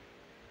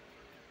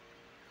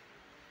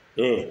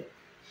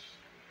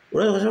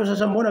 Unaweza kusema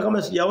sasa mbona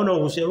kama sijaona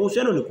uhusiano?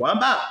 Uhusiano ni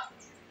kwamba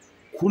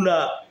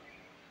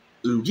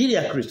injili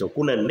ya Kristo,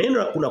 kuna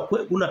neno,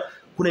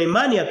 kuna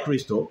imani ya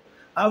Kristo,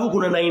 alafu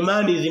kuna na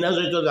imani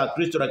zinazoitwa za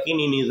Kristo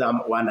lakini ni za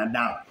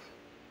wanadamu.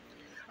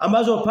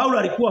 Ambazo Paulo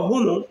alikuwa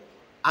humu,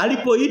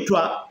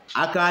 alipoitwa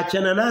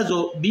akaachana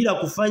nazo bila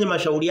kufanya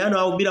mashauriano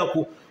au bila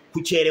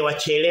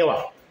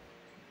kuchelewa.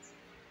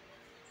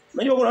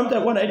 Unajua kuna mtu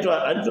alikuwa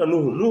anaitwa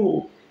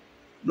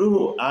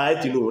Nuhu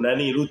aiti Nuhu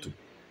nani Rutu.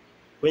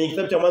 Kwenye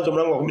kitabu cha Mwanzo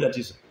mlango wa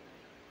 19.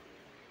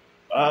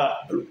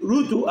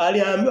 Rutu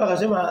aliambiwa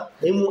akasema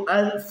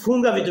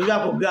funga vitu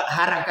vyako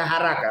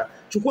haraka.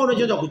 Chukua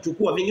unachoweza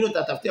kuchukua, vingine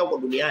utatafutia huko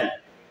duniani.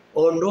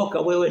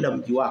 Ondoka wewe na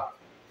mji wako.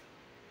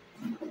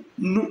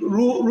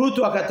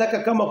 Rutu akataka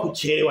kama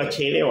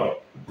kuchelewa.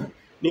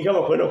 Ni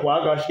kama kwenda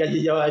kuaga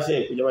washikaji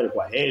jamani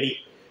kwa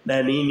heri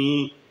na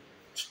nini.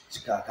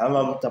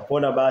 Kama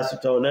mtapona basi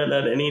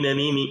tutaonana na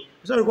nini.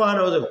 Sasa alikuwa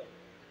anaweza.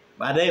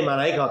 Baadaye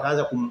malaika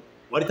wakaanza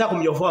walitaka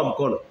kumnyofoa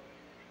mkono.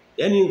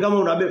 Yaani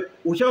kama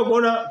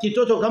ushaona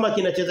kitoto kama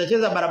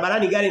kinacheza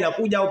barabarani gari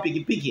inakuja au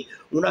pikipiki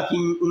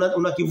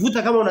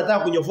unakivuta kama unataka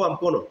kunyofoa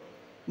mkono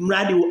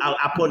mradi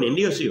apone,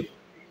 ndio sio?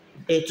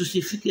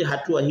 Tusifike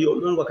hatua hiyo.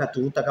 Mungu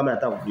akatuvuta kama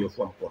anataka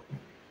kunyofoa mkono.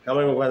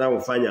 Kama hivyo kwanza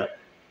kufanya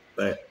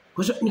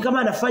kwa sababu ni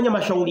kama anafanya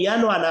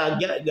mashauriano,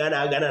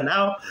 anaagana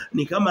nao,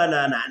 ni kama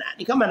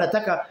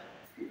anataka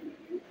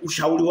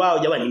ushauri wao,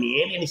 jamani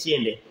niende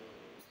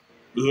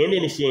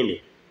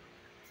nisiende.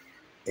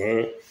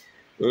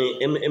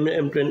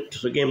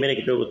 Tusogee mbele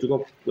kidogo,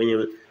 tuko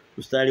kwenye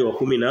mstari wa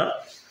 10 na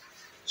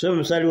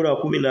mstari ule wa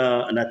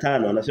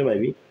 15 anasema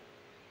hivi.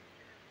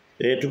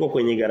 Tuko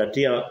kwenye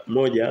Galatia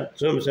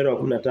 1, mstari wa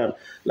 15.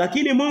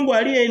 Lakini Mungu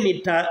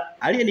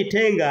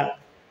aliyenitenga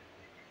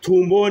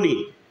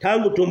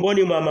tangu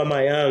tumboni mwa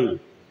mama yangu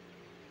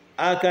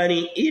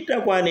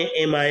akaniita kwa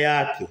neema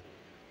yake.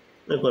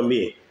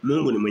 Nakwambie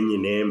Mungu ni mwenye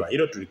neema.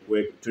 Hilo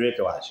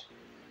tuliweke wazi.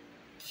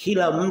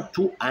 Kila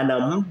mtu ana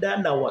muda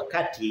na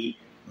wakati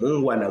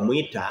Mungu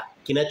anamuita,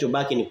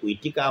 kinachobaki ni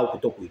kuitika au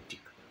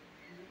kutokuitika.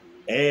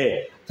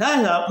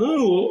 Sasa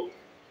Mungu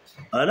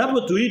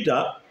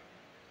anapotuita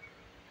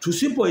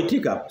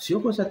tusipoitika sio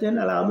kosa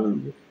tena la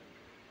Mungu.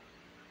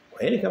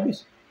 Kweli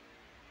kabisa.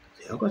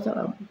 Sio kosa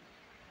la Mungu.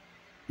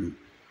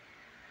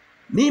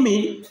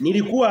 Mimi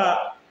nilikuwa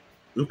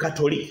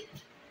Mkatoliki.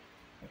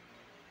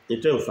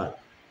 Nitoe mfano.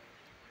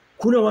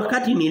 Kuna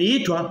wakati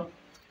niliitwa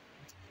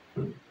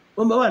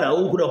kwamba bwana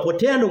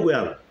unapotea ndugu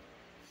yangu.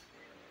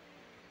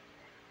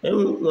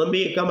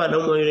 Mwambie kama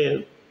anaumwa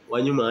yule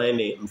wa nyuma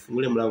aende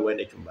mfungule mlango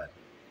aende chumbani.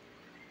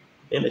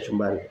 Enda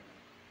chumbani.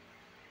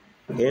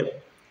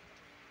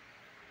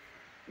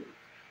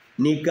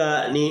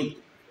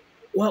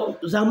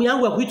 Zamu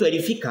yangu ya kuitwa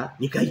ilifika,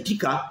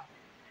 nikaitika.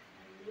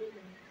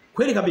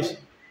 Kweli kabisa.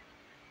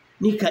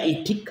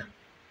 Nikaitika.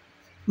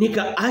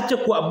 Nikaacha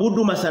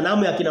kuabudu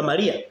masanamu ya kina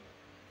Maria.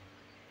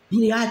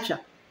 Niliacha.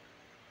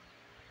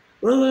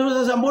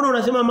 Sasa mbona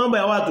unasema mambo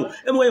ya watu?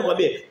 Hebu wewe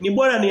kwambie, ni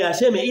bora ni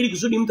aseme ili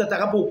kusudi mtu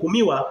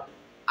atakapohukumiwa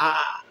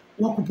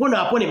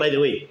wakupona apone by the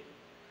way.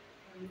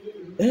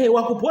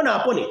 Wakupona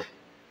apone.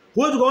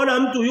 Huwezi kuona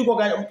mtu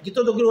yuko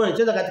kitoto kile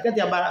anacheza katikati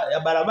ya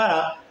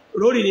barabara,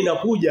 lori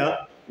linakuja,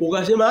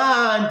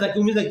 ukasema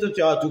nitakiumiza kitoto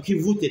cha watu,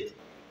 kivute.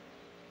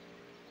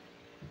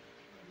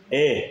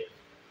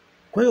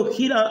 Kwa hiyo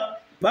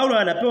Paulo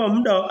anapewa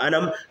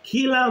muda,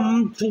 kila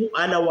mtu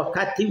ana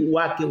wakati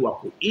wake wa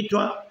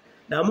kuitwa.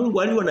 Na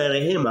Mungu alio na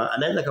rehema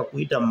anaweza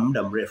kukuita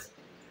muda mrefu.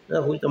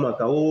 Anaweza kukuita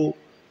mwaka huu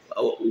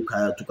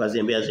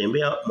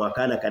tukazembea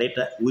mwakana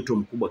kaleta wito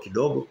mkubwa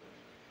kidogo.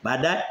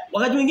 Baadaye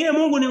wakati mwingine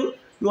Mungu ni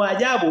wa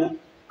ajabu,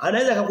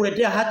 anaweza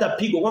kukuletea hata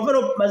pigo. Kwa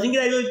mfano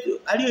mazingira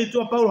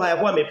aliyoitoa Paulo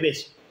hayakuwa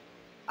mepesi.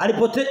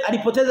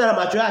 Alipoteza na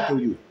macho yake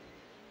ujue.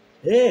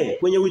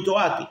 Kwenye wito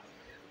wake.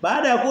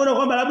 Baada ya kuona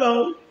kwamba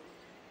labda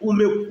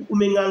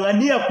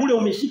umengangania kule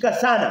umeshika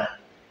sana.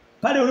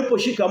 Pale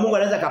uliposhika Mungu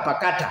anaweza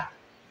kapakata.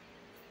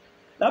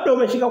 Labda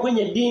umeshika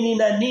kwenye dini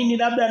na nini,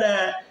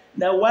 labda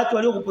na watu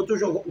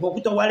waliokupotosha,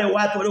 ukakuta wale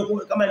watu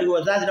waliokuwa kama ni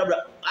wazazi,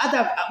 labda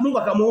hata Mungu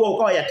akamuua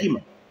ukawa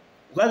yatima.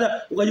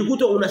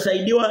 Ukajikuta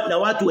unasaidiwa na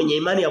watu wenye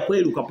imani ya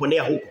kweli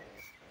ukaponea huko.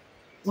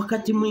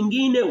 Wakati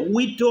mwingine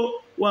wito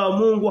wa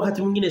Mungu,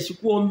 wakati mwingine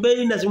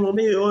sikuombei na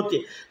simuombei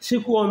yoyote.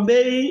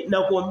 Sikuombei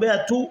na kuombea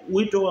tu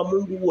wito wa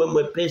Mungu uwe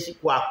mwepesi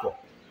kwako.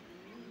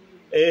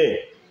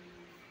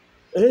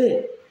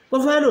 Kwa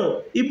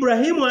mfano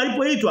Ibrahimu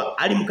alipoitwa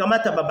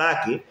alimkamata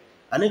babake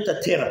anaitwa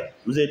Tera,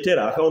 mzee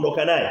Tera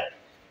akaondoka naye.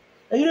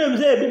 Na yule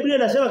mzee Biblia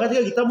inasema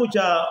katika kitabu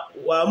cha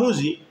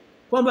Waamuzi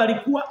kwamba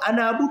alikuwa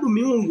anaabudu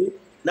miungu,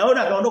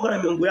 naona akaondoka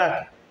na miungu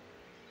yake.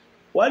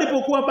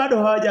 Walipokuwa bado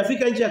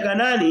hawajafika nchi ya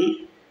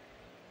Kanaani,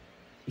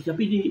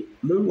 ikabidi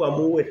Mungu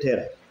amuue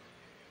Tera.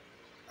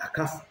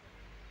 Akafa.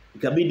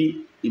 Ikabidi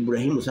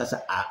Ibrahimu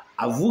sasa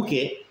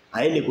avuke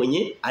aende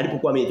kwenye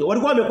alipokuwa ameitwa.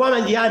 Walikuwa wamekwama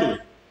njiani.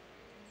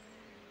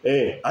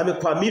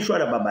 Amekwamishwa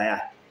na baba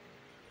yake.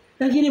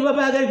 Lakini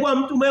baba yake alikuwa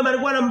mtu mwema,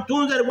 alikuwa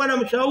anamtunza, alikuwa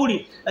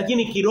anamshauri,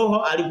 lakini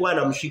kiroho alikuwa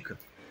anamshika.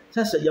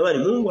 Sasa jamani,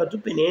 Mungu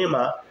atupe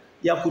neema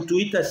ya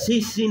kutuita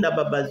sisi na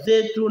baba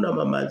zetu na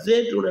mama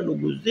zetu na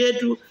ndugu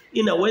zetu,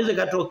 inaweza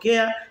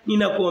katokea.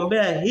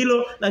 Ninakuombea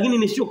hilo, lakini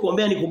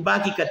nisiokuombea ni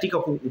kubaki katika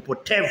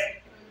upotevu.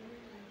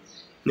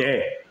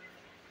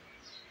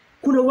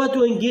 Kuna watu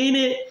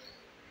wengine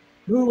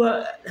Mungu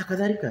na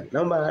kadhalika.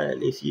 Naomba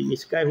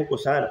nisikae huko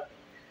sana.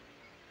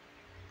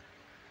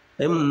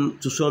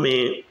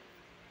 Tusome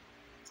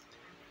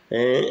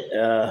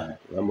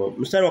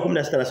mstari wa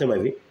 16 anasema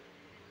hivi.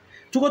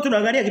 Tuko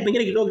tunaangalia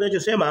kipengele kidogo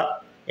kinachosema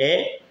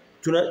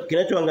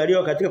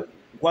kinachoangaliwa katika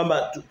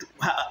kwamba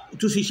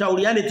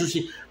tusishauriane,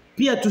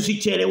 pia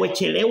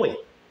tusichelewe.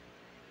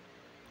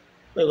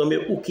 Nakwambia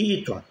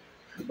ukiitwa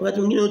wakati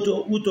mwingine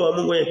uto wa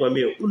Mungu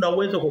anakuambia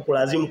unaweza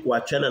kukulazimu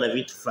kuachana na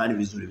vitu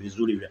fulani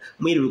vizuri vya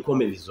mwili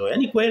ukome vizoea.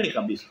 Yaani kweli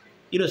kabisa.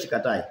 Hilo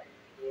sikatai.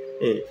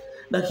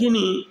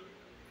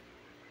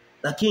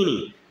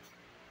 Lakini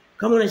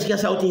kama unasikia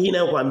sauti hii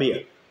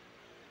inayokuambia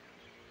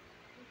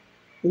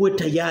uwe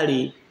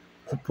tayari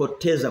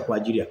kupoteza kwa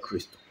ajili ya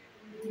Kristo.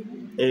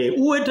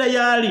 Uwe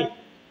tayari.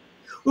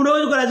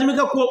 Unaweza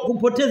kulazimika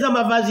kupoteza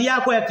mavazi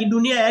yako ya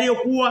kidunia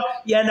yaliyokuwa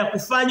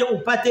yanakufanya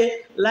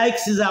upate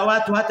likes za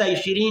watu hata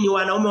 20.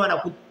 Wanaume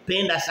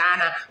wanakupenda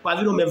sana kwa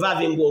vile umevaa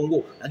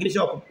vinguo, lakini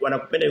sio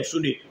wanakupenda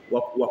kusudi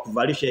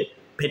wakuvalishe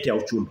pete ya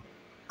uchumba.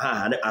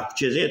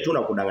 Akuchezee tu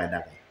na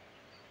kudanganya.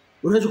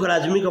 Unaweza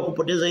kulazimika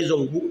kupoteza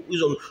hizo.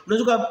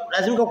 Unaweza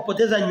kulazimika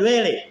kupoteza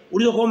nywele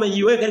ulizokuwa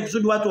umejiweka ili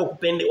kusudi watu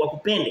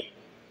wakupende.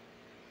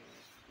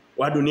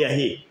 Wa dunia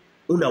hii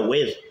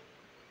unaweza,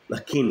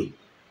 lakini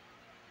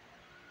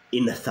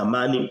ina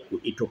thamani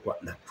kuitwa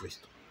na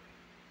Kristo.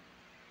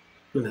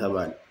 Ina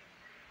thamani.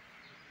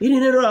 Hili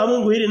neno la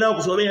Mungu hili nao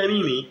kusomea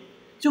mimi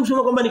sio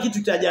kusema kwamba ni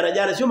kitu cha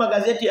jana, sio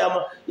magazeti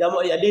ya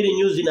Daily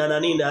News na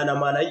nini na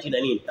Mwananchi na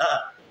nini.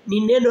 Ni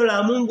neno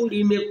la Mungu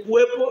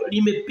limekuwepo,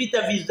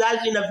 limepita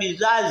vizazi na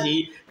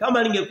vizazi.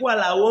 Kama lingekuwa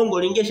la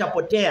uongo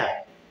lingeshapotea.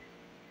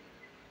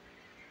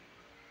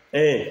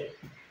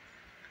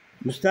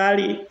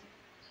 Mstari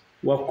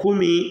wa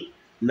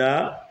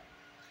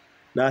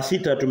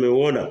 16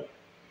 tumeuona.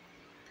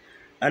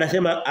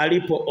 Anasema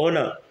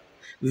alipoona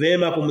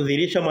vema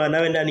kumdhihirisha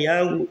mwanawe ndani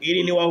yangu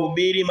ili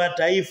niwahubiri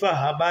mataifa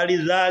habari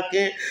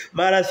zake,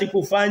 mara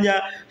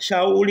sikufanya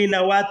shauri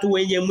na watu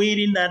wenye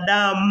mwili na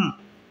damu.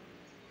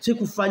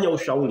 Sikufanya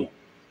ushauri.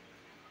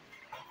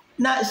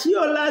 Na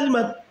sio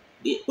lazima,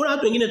 kuna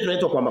watu wengine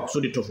tunaitwa kwa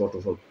makusudi tofauti.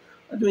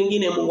 Watu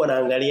wengine Mungu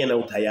anaangalia na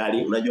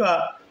utayari.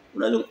 Unajua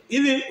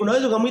hivi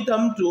unaweza kumuita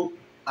mtu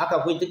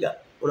akakuitika.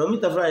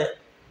 Unamuita fulani.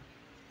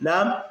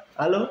 Naam,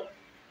 halo?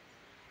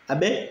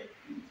 Abe?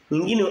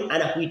 Mwingine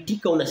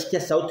anakuitika,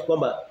 unasikia sauti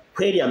kwamba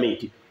kweli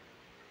ameitika.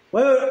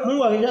 Kwa hiyo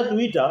Mungu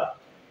akishatuita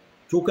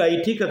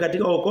tukaitika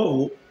katika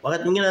wokovu,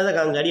 wakati mwingine anaweza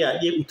kaangalia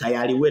je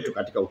utayari wetu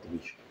katika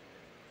utumishi.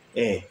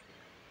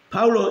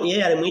 Paulo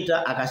yeye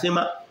alimuita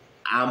akasema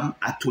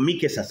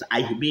atumike sasa,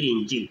 aihubiri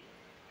injili.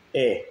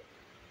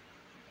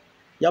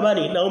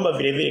 Jamani, naomba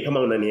vile vile kama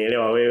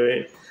unanielewa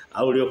wewe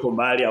au ulioko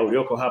mbali au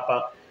ulioko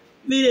hapa,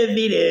 vile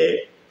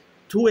vile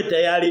tuwe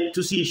tayari,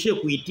 tusiishie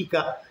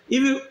kuitika.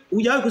 Hivi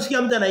hujawahi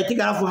kusikia mtu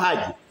anaitika alafu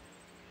haji?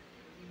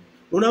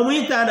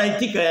 Unamuita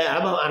anaitika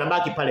ama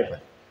anabaki pale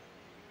pale.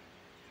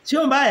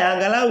 Sio mbaya,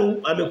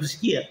 angalau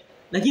amekusikia,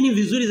 lakini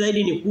vizuri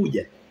zaidi ni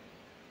kuja.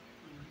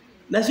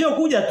 Na sio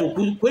kuja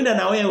tu, kwenda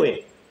na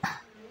wewe.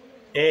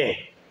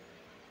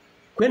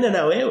 Kwenda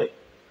na wewe.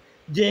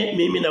 Je,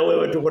 mimi na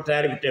wewe tuko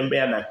tayari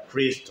kutembea na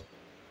Kristo?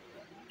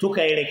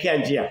 Tukaelekea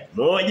njia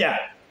moja.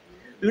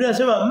 Biblia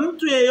inasema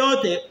mtu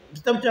yeyote,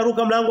 kitabu cha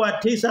Luka mlango wa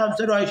 9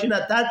 mstari wa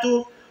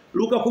 23,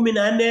 Luka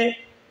 14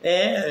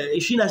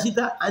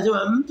 26,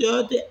 anasema mtu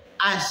yeyote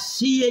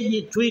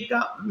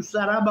asiyejitwika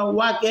msalaba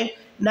wake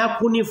na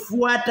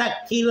kunifuata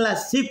kila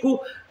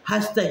siku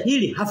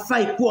hastahili,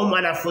 hafai kuwa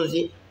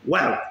mwanafunzi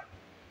wangu.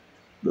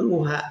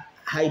 Mungu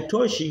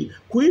haitoshi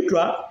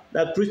kuitwa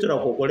na Kristo na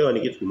kuokolewa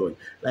ni kitu kimoja,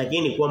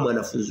 lakini kuwa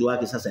mwanafunzi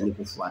wake sasa ni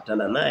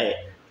kufuatana naye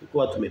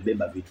tukiwa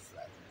tumebeba vitu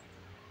fulani.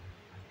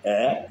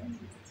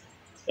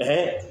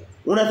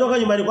 Unatoka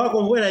nyumbani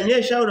kwako mvua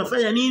inanyesha,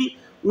 unafanya nini?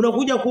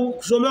 Unakuja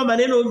kusomewa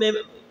maneno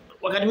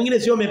wakati mwingine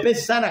sio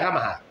mepesi sana kama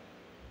haya.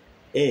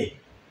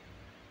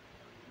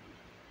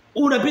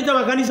 Unapita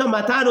makanisa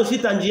 5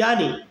 6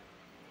 njiani.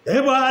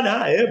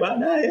 Bwana,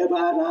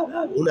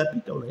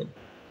 unapita unaenda.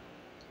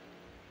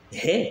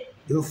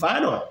 Ni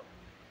mfano.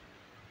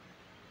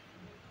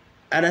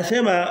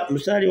 Anasema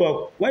mstari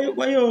wa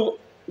kwa hiyo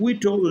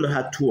wito una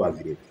hatua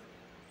vile vile.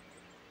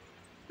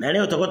 Na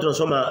leo tutakuwa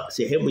tunasoma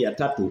sehemu ya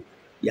 3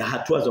 ya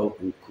hatua za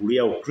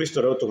kulia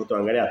Ukristo. Leo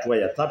tutaangalia hatua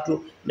ya 3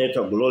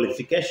 inaitwa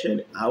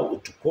glorification au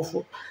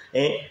utukufu.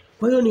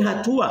 Kwa hiyo ni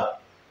hatua.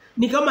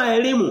 Ni kama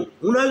elimu.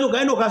 Unaweza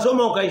kaenda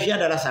ukasoma ukaishia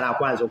darasa la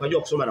kwanza,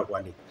 ukajua kusoma na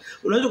kuandika.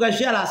 Unaweza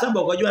kaishia la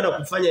 7 ukajua na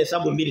kufanya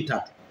hesabu 2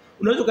 3.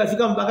 Unaweza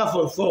kufika mpaka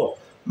form 4.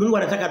 Mungu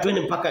anataka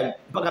twende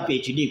mpaka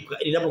PhD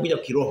inapokuja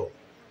kiroho.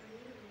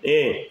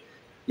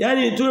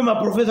 Yaani tuwe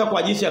maprofesa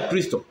kwa jinsi ya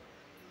Kristo.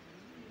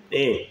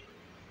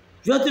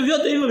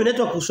 Vyote hivyo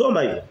vinaitwa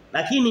kusoma hivyo.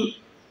 Lakini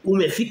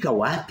umefika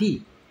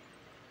wapi?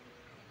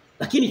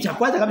 Lakini cha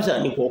kwanza kabisa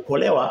ni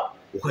kuokolewa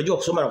ukajua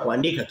kusoma na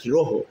kuandika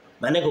kiroho,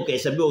 maana yake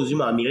ukahesabiwa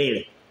uzima wa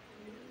milele.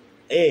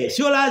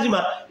 Sio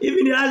lazima,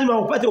 hivi ni lazima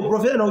upate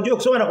uprofesa na ujue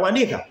kusoma na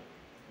kuandika.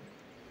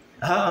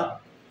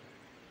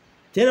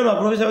 Tena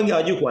maprofesa wengi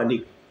hawajui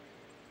kuandika.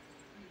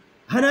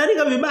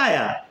 Anaandika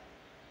vibaya.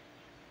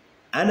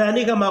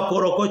 Anaandika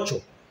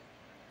makorokocho.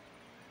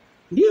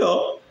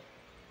 Ndio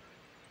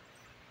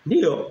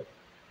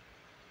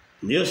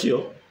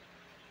sio.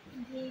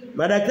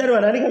 Madaktari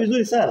wanaandika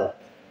vizuri sana.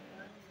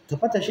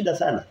 Tutapata shida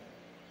sana.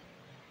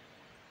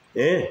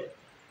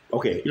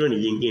 Okay, hilo ni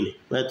jingine.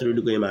 Basi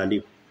turudi kwenye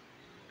maandiko.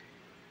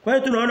 Kwa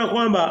hiyo tunaona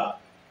kwamba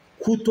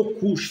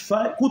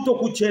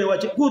kutokuchelewa,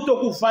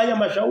 kutokufanya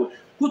mashauri,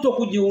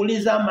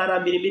 kutokujiuliza mara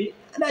mbili.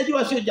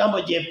 Najua sio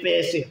jambo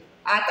jepesi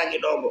hata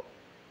kidogo.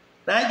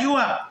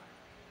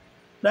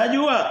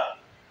 Najua.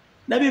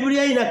 Na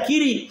Biblia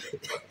inakiri.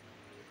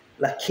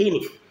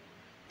 Lakini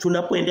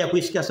tunapoendelea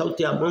kuisikia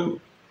sauti ya Mungu,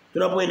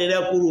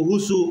 tunapoendelea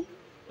kuruhusu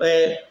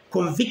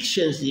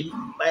convictions,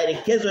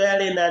 maelekezo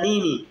yale na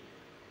nini,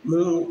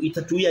 Mungu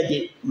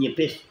itatuia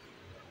nyepesi.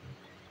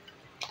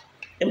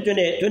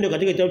 Twende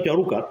katika kitabu cha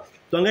Luka,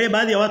 tuangalie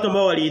baadhi ya watu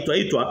ambao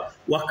waliitwa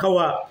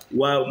wakawa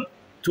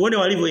tuone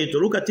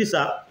walivyoitwa. Luka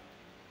 9,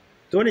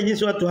 tuone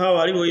jinsi watu hawa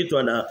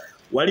walivyoitwa na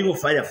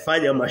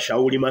walivyofanya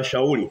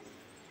mashauri.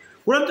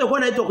 Kuna mtu alikuwa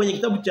anaitwa kwenye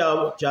kitabu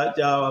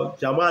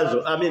cha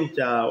Mwanzo,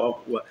 cha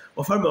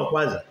Wafalme wa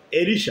kwanza,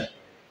 Elisha.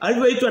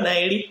 Alivyoitwa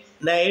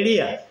na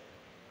Elia.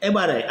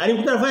 Bwana,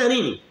 alikuwa anafanya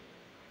nini?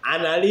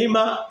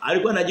 Analima,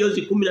 alikuwa na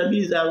jozi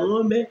 12 za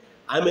ng'ombe,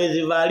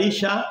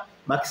 amezivalisha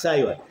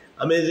maksaiwa.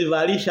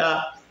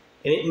 Amezivalisha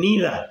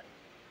nira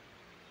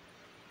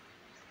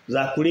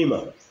za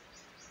kulima.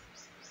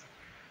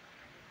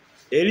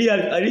 Elia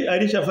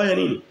alishafanya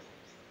nini?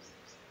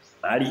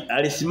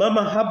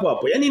 Alisimama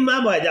hapo. Yaani ni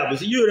mambo ya ajabu.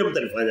 Sijui yule mtu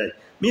alifanyaje.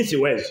 Mimi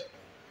siwezi.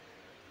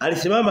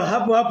 Alisimama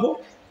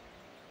hapo.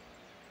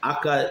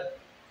 Akachukua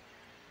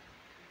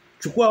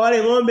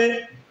wale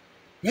ng'ombe.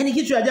 Yaani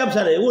kitu cha ajabu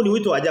sana. Huo ni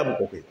wito wa ajabu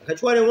kwa kweli.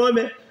 Akachukua wale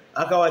ng'ombe,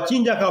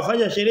 akawachinja,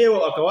 akawafanya sherehe,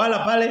 akawala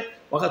pale,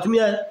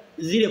 wakatumia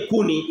zile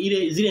kuni,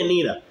 zile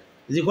nira.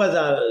 Zilikuwa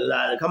za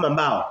kama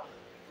mbao.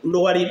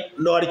 Ndo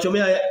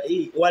walichomea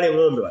wale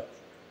ng'ombe wale.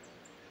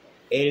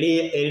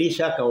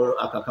 Elisha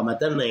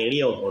akakamatana na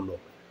Elia wakaondoka.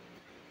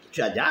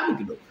 Kitu ajabu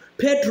kidogo.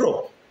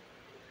 Petro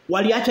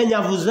waliacha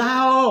nyavu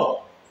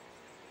zao.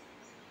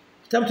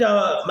 Kitabu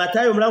cha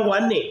Mathayo mlango wa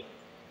 4.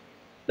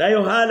 Na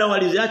Yohana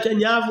waliziacha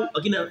nyavu,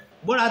 lakini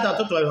bora hata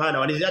watoto wa Yohana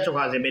waliziacha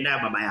kwa Zebedayo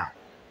baba yao.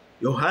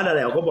 Yohana na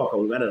Yakobo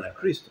wakaungana na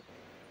Kristo.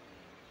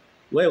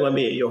 Wewe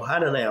waambie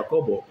Yohana na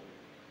Yakobo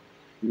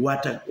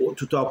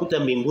tutawakuta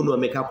mbinguni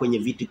wamekaa kwenye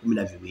viti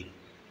 12.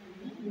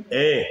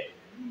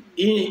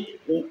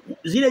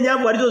 Zile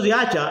nyavu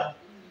walizoziacha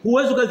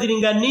huwezi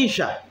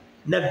kuzilinganisha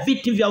na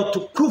viti vya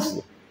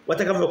utukufu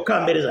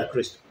watakavyokaa mbele za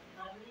Kristo.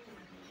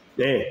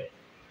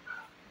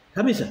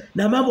 Kabisa.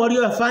 Na mambo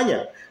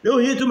waliyofanya. Leo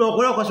hii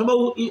tumeokolewa kwa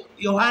sababu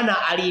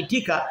Yohana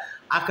aliitika,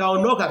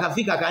 akaondoka,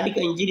 akafika,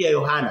 akaandika injili ya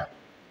Yohana.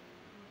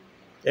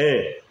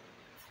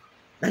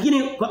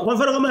 Lakini kwa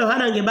mfano kama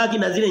Yohana angebaki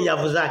na zile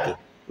nyavu zake,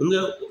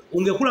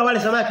 ungekula wale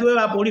samaki wewe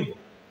hapo ulipo.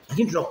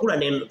 Lakini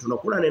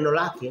tunakula neno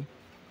lake.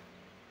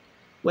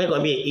 Wewe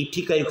kwambie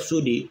itika ili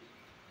kusudi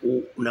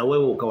na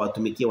wewe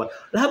ukawatumikia.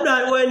 Labda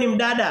wewe ni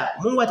mdada,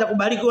 Mungu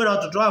atakubariki wewe na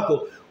watoto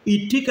wako,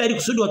 itika ili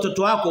kusudi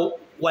watoto wako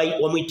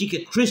wamuitike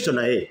Kristo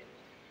na yeye.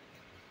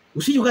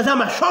 Usije ukazaa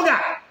mashoga.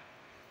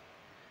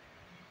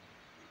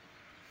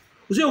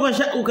 Usije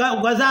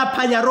ukazaa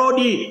panya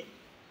rodi.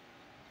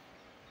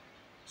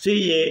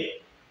 Sije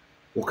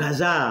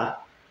ukazaa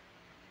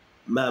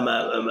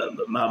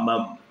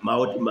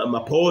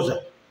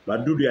mapoza,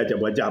 madudu ya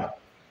ajabu.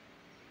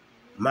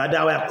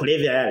 Madawa ya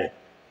kulevya yale.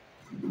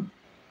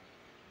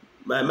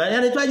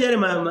 Yanaitwaje yale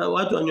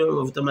watu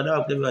wanaovuta madawa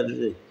ya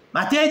kulevya?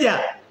 Mateja.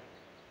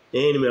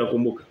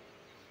 Nimewakumbuka.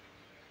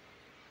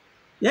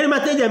 Yaani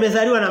mateja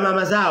yamezaliwa na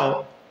mama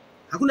zao.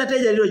 Hakuna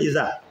teja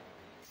lililojizaa.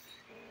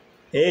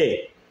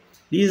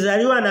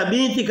 Lizaliwa na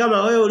binti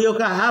kama wewe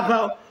uliokaa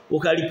hapa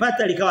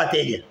ukalipata likawa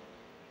teja.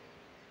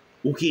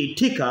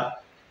 Ukiitika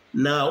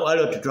na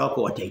wale watoto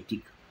wako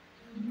wataitika.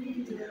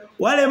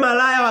 Wale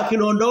malaya wa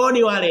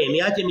Kinondoni wale,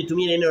 niache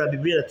nitumie neno la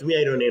Biblia, natumia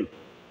hilo neno.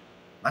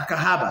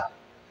 Makahaba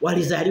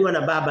walizaliwa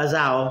na baba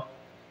zao.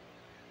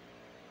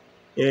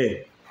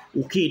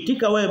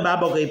 Ukiitika wewe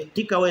baba,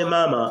 ukaitika wewe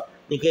mama,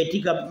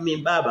 nikaitika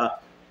mimi baba,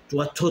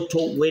 watoto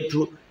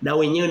wetu na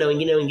wenyewe na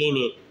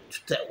wengine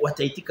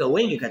wataitika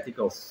wengi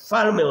katika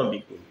ufalme wa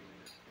mbinguni.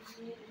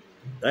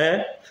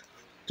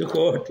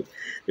 Tuko wote.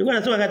 Nilikuwa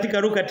nasoma katika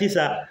Luka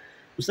 9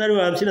 mstari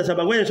wa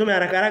 57. Ngoja nisome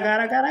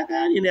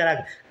haraka niende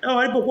haraka. Na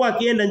walipokuwa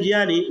akienda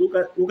njiani,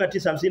 Luka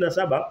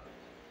 9:57,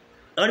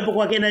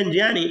 walipokuwa akienda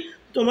njiani,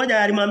 mtu mmoja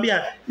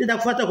alimwambia,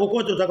 "Nitakufuata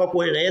kokote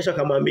utakapoenda." Yesu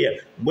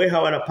akamwambia,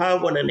 "Mbweha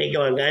wanapangwa na ndege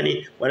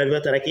wangani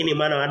wanaviota, lakini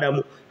mwana wa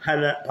Adamu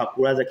hana pa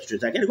kulaza kichwa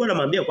chake." Alikuwa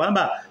anamwambia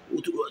kwamba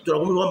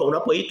tunakumbuka kwamba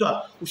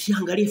unapoitwa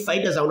usiangalie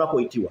faida za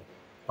unapoitiwa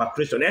kwa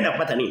Kristo. Naenda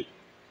kupata nini?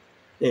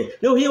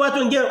 Leo hii watu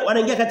wengine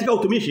wanaingia katika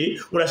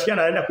utumishi, unasikia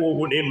anaenda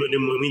ni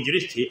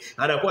mwinjilisti,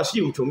 anakuwa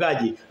si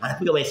mchungaji,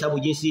 anapiga mahesabu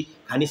jinsi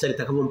kanisa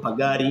litakavyompa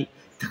gari,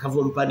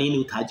 litakavyompa nini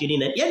utajiri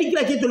na yaani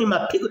kila kitu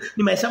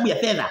ni mahesabu ya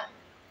fedha.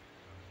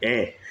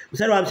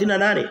 Mstari wa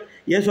 58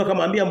 Yesu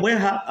akamwambia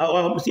mbweha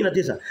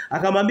 59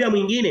 akamwambia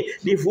mwingine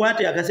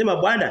nifuate akasema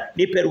Bwana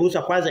nipe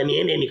ruhusa kwanza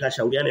niende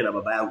nikashauriane na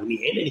baba yangu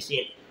niende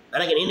nisiende.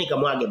 Maana niende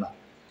nikamwage baba.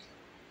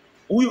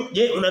 Huyu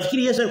je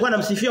unafikiri Yesu alikuwa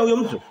anamsifia huyo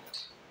mtu?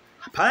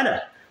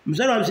 Hapana.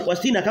 Mstari wa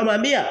 60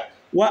 akamwambia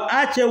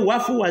waache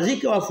wafu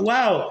wazike wafu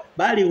wao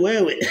bali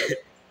wewe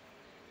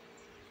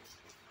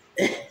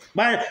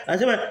bali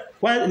anasema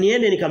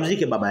niende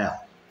nikamzike baba yao.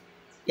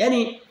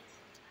 Yaani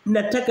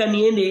nataka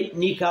niende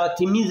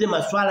nikatimize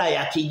masuala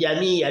ya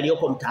kijamii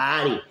yaliyoko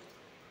mtaani.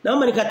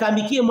 Naomba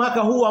nikatambikie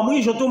mwaka huu wa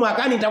mwisho tu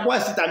mwakani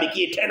nitakuwa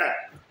sitambikie tena.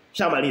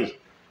 Shamaliza.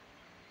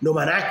 Ndio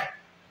maana yake.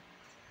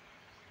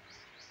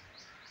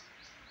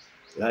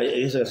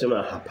 Yesu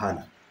akasema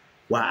hapana.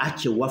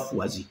 Waache wafu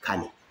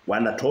wazikane.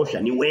 Wanatosha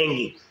ni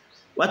wengi.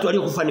 Watu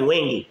waliokufa ni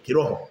wengi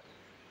kiroho.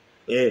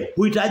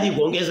 Huhitaji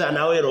kuongeza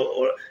na wewe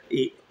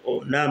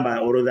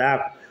namba orodha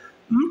yako.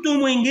 Mtu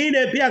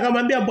mwingine pia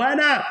akamwambia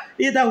Bwana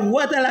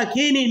nitakufuata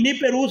lakini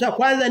nipe ruhusa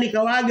kwanza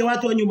nikawaage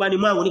watu wa nyumbani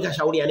mwangu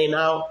nikashauriane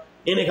nao.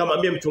 Nene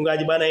kamwambia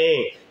mchungaji bwana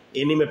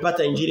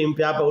nimepata injili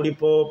mpya hapa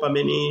ulipo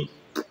pameni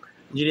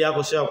injili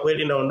yako sio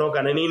kweli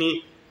naondoka na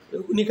nini.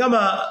 Ni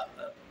kama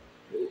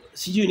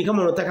sijui ni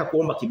kama unataka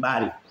kuomba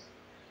kibali.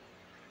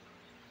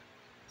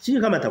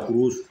 Sijui kama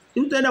atakuruhusu.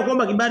 Utaenda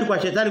kuomba kibali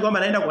kwa shetani kwamba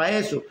naenda kwa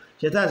Yesu.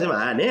 Shetani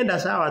anasema nenda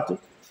sawa tu.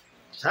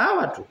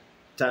 Sawa tu.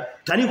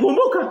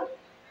 Tanikumbuka.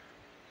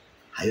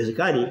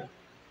 Haiwezekani.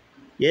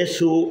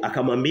 Yesu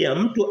akamwambia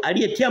mtu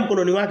aliyetia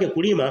mkononi wake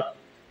kulima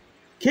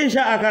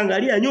kisha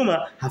akaangalia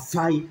nyuma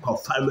hafai kwa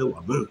ufalme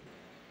wa Mungu.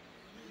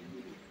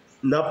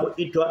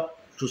 Napoitwa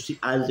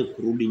tusianze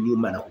kurudi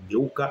nyuma na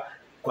kugeuka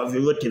kwa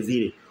vyovyote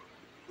vile.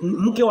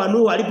 Mke wa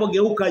Nuhu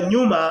alipogeuka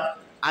nyuma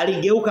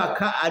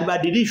aligeuka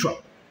alibadilishwa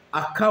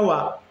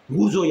akawa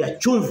nguzo ya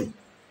chumvi.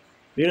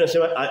 Biblia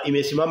inasema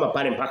imesimama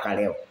pale mpaka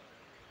leo.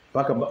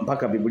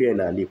 Mpaka Biblia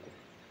inaandikwa.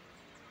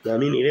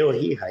 Naamini leo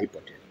hii haipo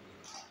tena.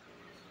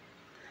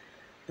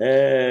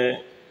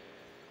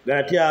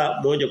 Galatia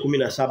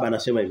 1:17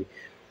 anasema hivi.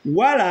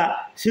 Wala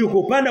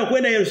sikupanda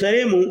kwenda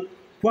Yerusalemu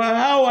kwa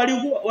hao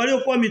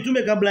waliokuwa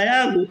mitume kabla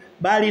yangu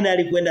bali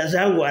nalikwenda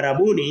zangu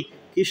Arabuni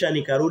kisha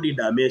nikarudi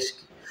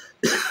Dameski.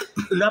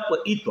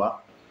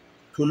 Tunapoitwa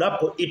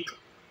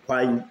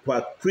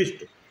kwa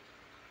Kristo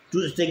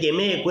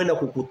tusitegemee kwenda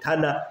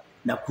kukutana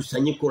na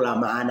kusanyiko la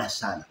maana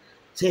sana.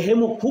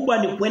 Sehemu kubwa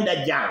ni kwenda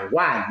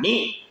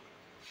jangwani.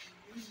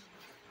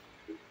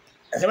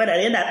 Nasema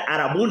nalienda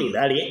Arabuni,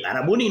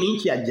 Arabuni ni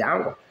nchi ya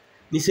jangwa.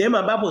 Ni sehemu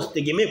ambapo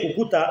usitegemee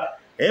kukuta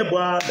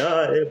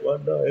Bwana.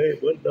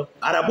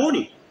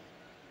 Arabuni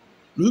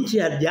ni nchi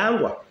ya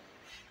jangwa.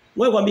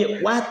 Wewe kwambie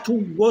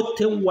watu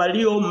wote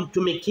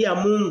waliomtumikia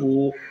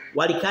Mungu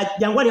walikaa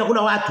jangwani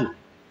hakuna watu.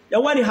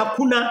 Jangwani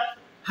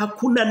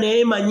hakuna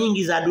neema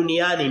nyingi za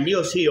duniani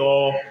ndio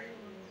sio.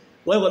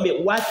 Wewe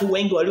kwambie watu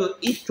wengi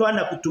walioitwa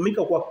na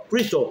kutumika kwa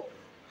Kristo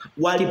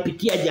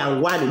walipitia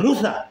jangwani.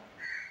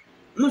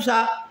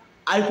 Musa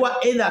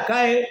alikuwa aidha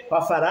akae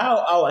kwa Farao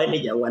au aende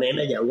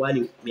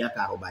jangwani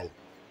miaka 40.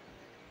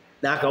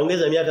 Na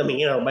akaongeza miaka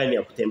mingine 40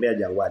 ya kutembea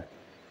jangwani.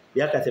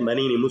 Miaka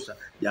 80 Musa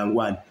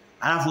jangwani.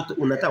 Alafu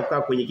unataka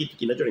kukaa kwenye kitu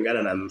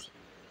kinacholingana na Musa.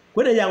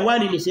 Kwenda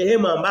jangwani ni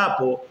sehemu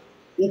ambapo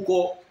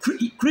uko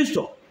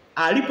Kristo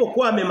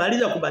alipokuwa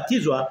amemaliza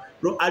kubatizwa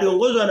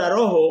aliongozwa na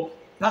Roho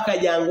mpaka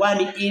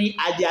jangwani ili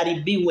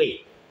ajaribiwe.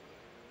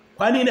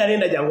 Kwa nini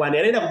alienda jangwani?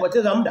 Alienda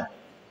kupoteza muda.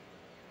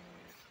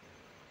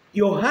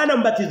 Yohana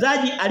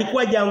Mbatizaji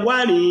alikuwa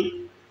jangwani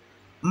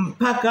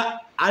mpaka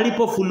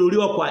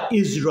alipofunuliwa kwa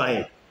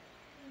Israeli.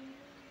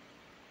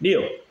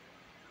 Ndio.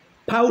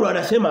 Paulo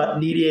anasema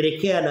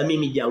nilielekea na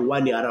mimi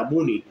jangwani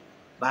Arabuni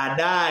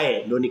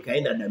baadaye ndo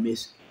nikaenda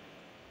Dameski.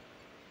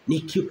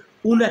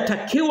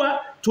 Unatakiwa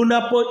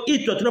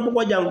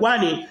tunapokuwa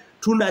jangwani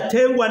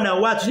tunatengwa na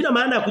watu. Sina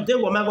maana ya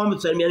kutengwa maana kwamba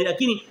tusalimiane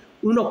lakini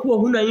unakuwa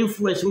huna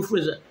influence.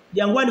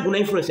 Jangwani kuna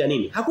influence ya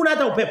nini? Hakuna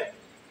hata upepo.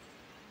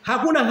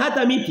 Hakuna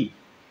hata miti.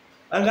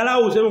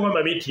 Angalau useme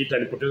kwamba miti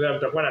itanipoteza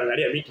mtakuwa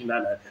naangalia miti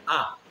nana.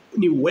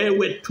 Ni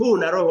wewe tu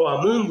na Roho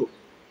wa Mungu.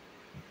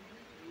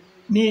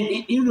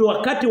 Ni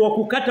wakati wa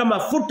kukata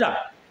mafuta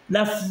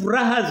na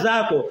furaha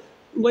zako.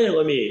 Ngoja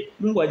nikwambie,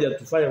 Mungu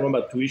hajatufanya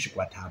kwamba tuishi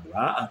kwa taabu.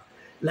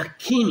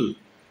 Lakini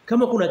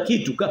kama kuna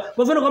kitu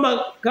kwa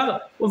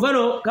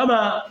mfano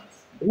kama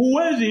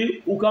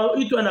huwezi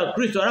ukaitwa na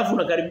Kristo alafu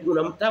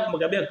unamtaka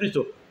kumkaribia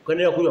Kristo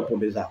ukaendelea kunywa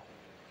pombe zako.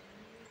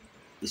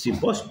 It's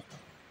impossible.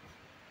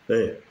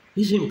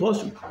 It's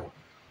impossible.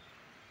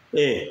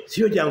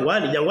 Sio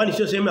jangwani. Jangwani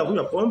sio sehemu ya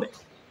kunywa pombe.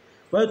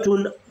 Kwa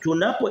hiyo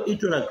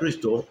tunapoitwa na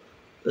Kristo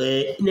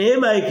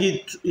neema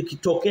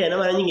ikitokea na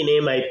mara nyingi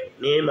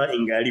neema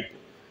ingalipo.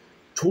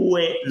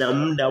 Tuwe na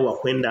muda wa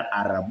kwenda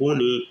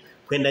Arabuni,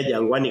 kwenda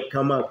jangwani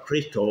kama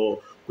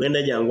Kristo,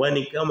 kwenda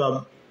jangwani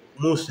kama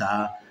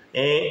Musa,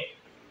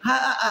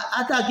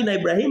 hata akina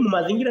Ibrahimu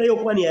mazingira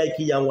yaliyokuwa ni ya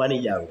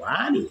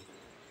jangwani.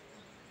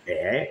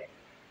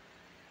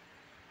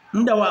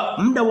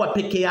 Muda wa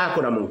peke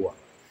yako na Mungu wako.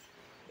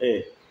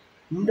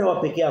 Muda wa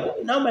peke yako.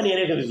 Naomba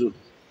nieleweke vizuri.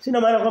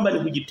 Sina maana kwamba ni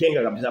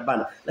kujitenga kabisa,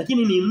 hapana.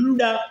 Lakini ni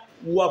muda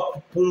wa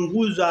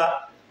kupunguza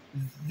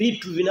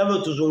vitu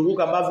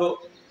vinavyotuzunguka ambavyo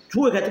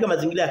tuwe katika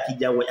mazingira ya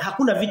kijangwa.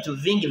 Hakuna vitu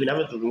vingi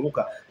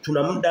vinavyotuzunguka.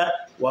 Tuna muda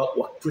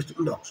wa Kristo,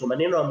 muda wa kusoma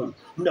neno la Mungu,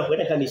 muda wa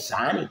kwenda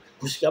kanisani,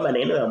 kusikia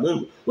maneno ya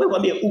Mungu. Wewe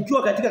kwambie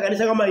ukiwa katika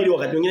kanisa kama hili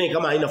wakati mwingine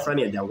kama aina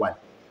fulani ya jangwani.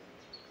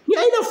 Ni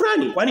aina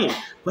fulani. Kwa nini?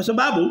 Kwa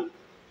sababu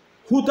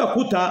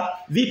hutakuta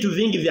vitu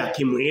vingi vya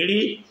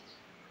kimwili.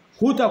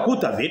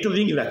 Hutakuta vitu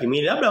vingi vya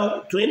kimwili. Labda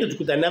tuende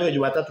tukutane navyo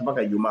Jumatatu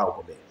mpaka Ijumaa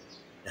huko mbele.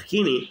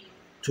 Lakini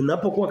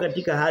tunapokuwa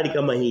katika hali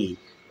kama hii,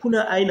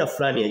 kuna aina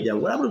fulani ya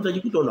jangwa. Labda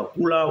utajikuta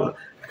unakula,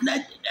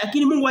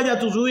 lakini Mungu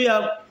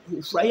hajatuzuia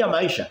kufurahia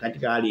maisha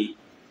katika hali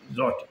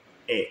zote.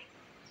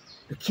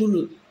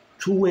 Lakini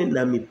tuwe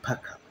na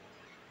mipaka.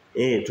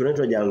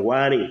 Tunaitwa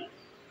jangwani.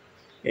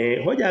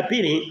 Hoja ya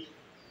pili,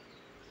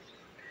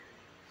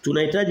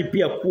 tunahitaji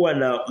pia kuwa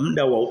na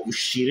muda wa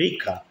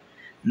ushirika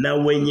na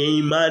wenye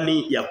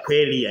imani ya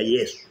kweli ya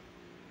Yesu.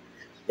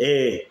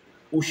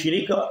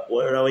 Ushirika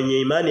na wenye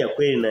imani ya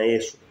kweli na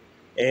Yesu.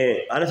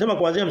 Anasema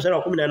kuanzia mstari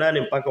wa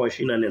 18 mpaka wa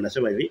 24,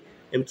 anasema hivi,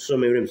 hem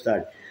tusome ule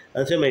mstari.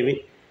 Anasema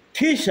hivi,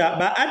 kisha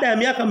baada ya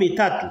miaka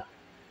 3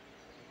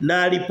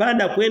 na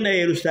alipanda kwenda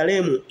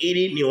Yerusalemu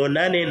ili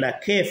nionane na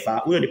Kefa,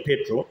 huyo ni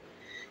Petro,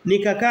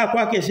 nikakaa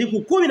kwake siku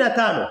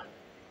 15.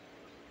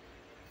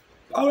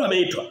 Paulo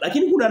ameitwa,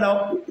 lakini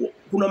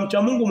kuna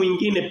mcha Mungu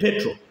mwingine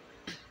Petro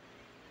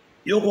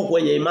yuko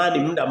kwenye imani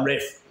muda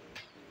mrefu.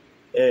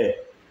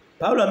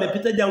 Paulo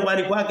amepita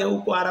jangwani kwake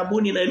huko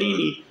Arabuni na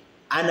nini,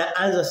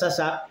 anaanza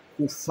sasa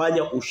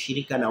kufanya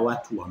ushirika na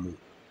watu wa Mungu.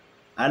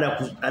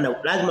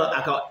 Lazima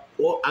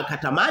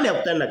akatamani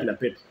akutane na kina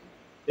Petro.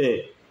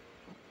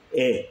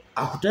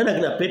 Akutane na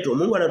kina Petro.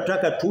 Mungu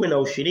anataka tuwe na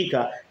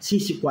ushirika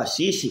sisi kwa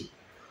sisi.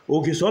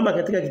 Ukisoma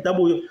katika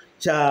kitabu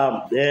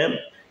cha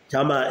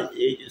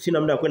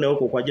sina muda kwenda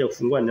huko kwa ajili ya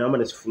kufungua, naomba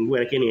nisifungue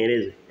lakini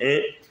nieleze.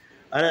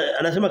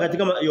 Anasema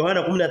katika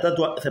Yohana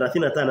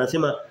 13:35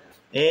 anasema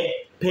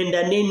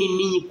pendaneni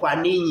ninyi kwa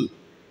ninyi,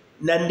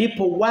 na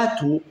ndipo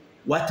watu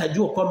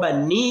watajua kwamba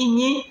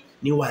ninyi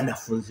ni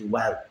wanafunzi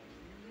wangu.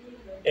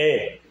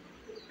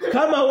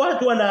 Kama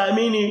watu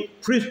wanaamini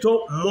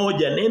Kristo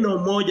mmoja, neno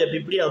moja,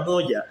 Biblia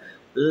moja,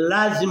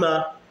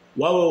 lazima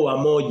wawe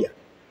wamoja.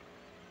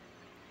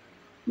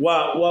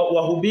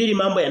 Wahubiri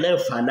mambo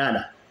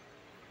yanayofanana.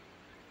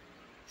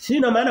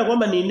 Sina maana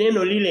kwamba ni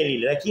neno lile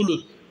lile,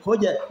 lakini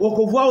hoja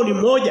wokovu wao ni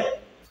mmoja.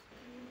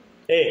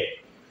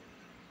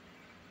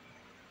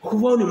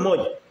 Wokovu wao ni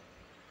mmoja.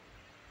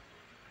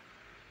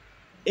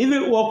 Hivi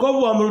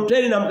wokovu wa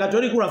Mluteri na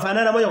Mkatoliki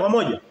unafanana moja kwa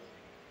moja?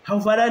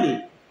 Haufanani.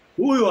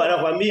 Huyu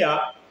anakuambia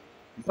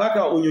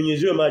mpaka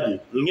unyunyiziwe maji.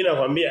 Mwingine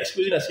anakuambia siku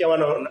hizi nasikia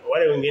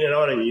wale wengine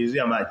nao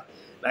wananyunyizia maji.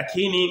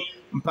 Lakini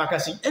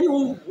mpaka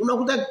yaani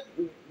unakuta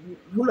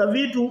kuna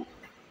vitu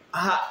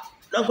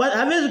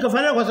haviwezi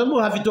kufanana kwa sababu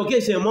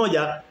havitokei sehemu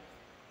moja.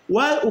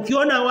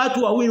 Ukiona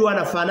watu wawili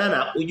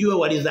wanafanana, ujue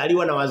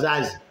walizaliwa na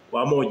wazazi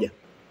wamoja.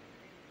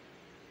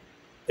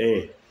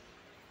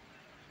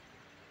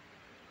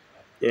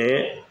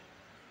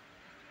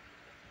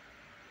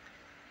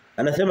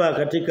 Anasema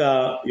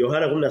katika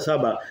Yohana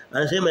 17,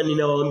 anasema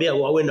ninawaombea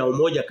wawe na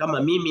umoja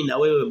kama mimi na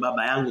wewe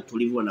baba yangu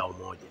tulivyo na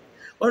umoja.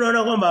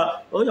 Unaona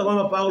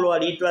kwamba Paulo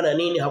aliitwa na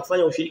nini,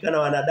 hakufanya ushirika na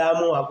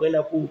wanadamu,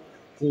 hakwenda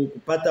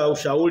kupata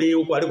ushauri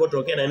huko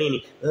alikotokea na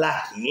nini,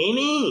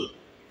 lakini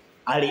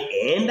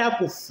alienda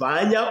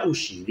kufanya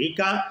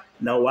ushirika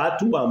na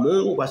watu wa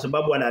Mungu kwa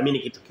sababu wanaamini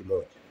kitu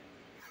kimoja.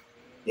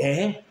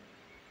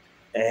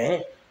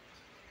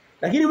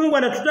 Lakini Mungu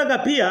anatutaka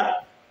pia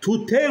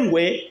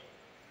tutengwe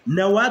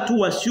na watu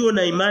wasio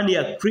na imani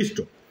ya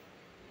Kristo.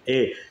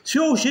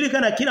 Sio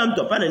ushirika na kila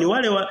mtu, hapana, ni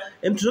wale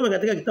tusome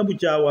katika kitabu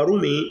cha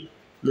Warumi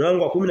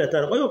mlango wa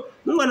 15. Kwa hiyo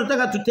Mungu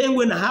anataka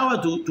tutengwe na hawa,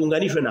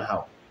 tuunganishwe na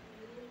hawa.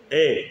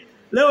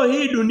 Leo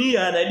hii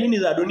dunia na dini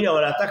za dunia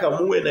wanataka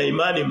muwe na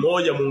imani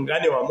moja,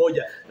 muungane wa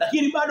moja,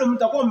 lakini bado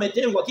mtakuwa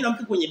mmetengwa kila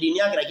mtu kwenye dini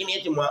yake, lakini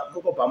eti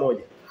mko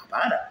pamoja.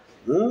 Hapana.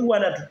 Mungu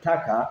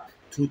anatutaka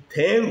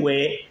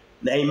tutengwe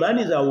na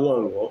imani za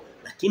uongo,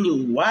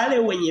 lakini wale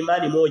wenye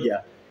imani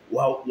moja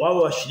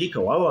wao washirika,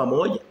 wao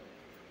wamoja.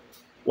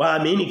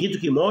 Waamini kitu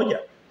kimoja.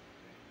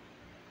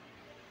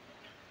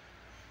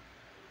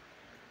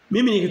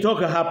 Mimi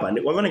nikitoka hapa,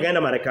 kwa mfano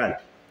nikaenda Marekani.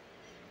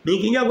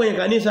 Nikiingia kwenye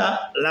kanisa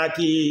la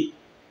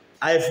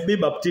IFB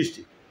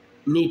Baptist,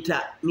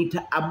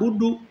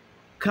 nitaabudu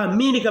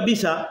kamili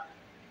kabisa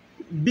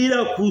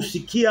bila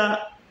kusikia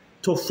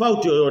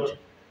tofauti yoyote.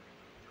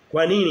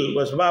 Kwa nini?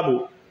 Kwa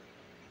sababu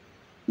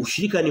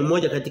ushirika ni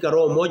mmoja katika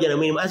roho moja na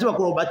mwili. Anasema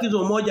kuna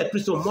ubatizo mmoja,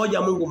 Kristo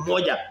mmoja, Mungu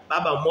mmoja,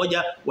 Baba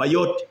mmoja wa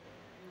yote.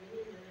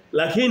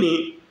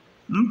 Lakini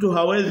mtu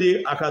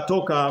hawezi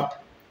akatoka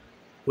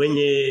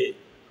kwenye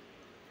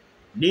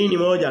dini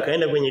moja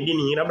akaenda kwenye dini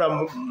nyingine, labda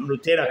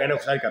Mluteri akaenda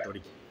kusali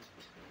Katoliki.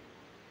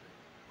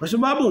 Kwa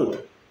sababu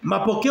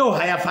mapokeo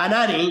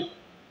hayafanani.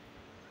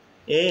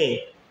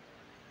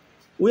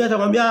 Huyu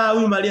atakwambia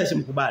huyu Maria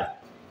simkubali.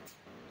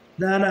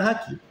 Na ana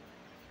haki.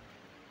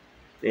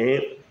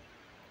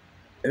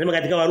 Nasema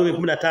katika Warumi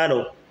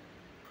 15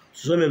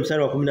 tusome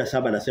mstari wa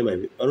 17 anasema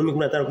hivi. Warumi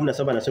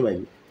 15:17 anasema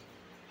hivi.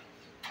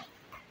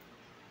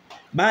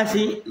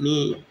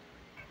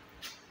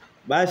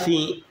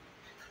 Basi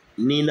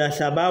nina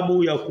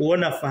sababu ya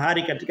kuona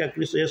fahari katika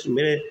Kristo Yesu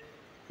mbele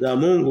za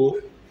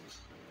Mungu.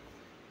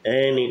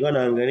 Nilikuwa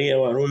naangalia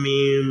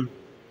Warumi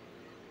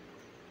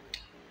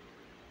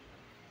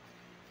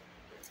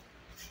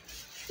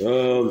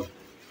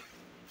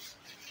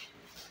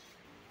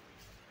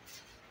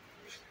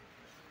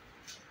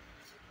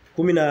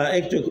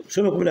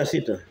tusome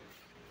 16.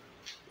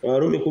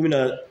 Warumi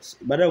 10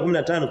 baada ya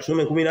 15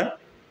 tusome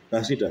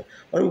 16.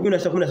 Warumi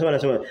 16:17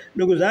 anasema,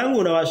 ndugu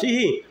zangu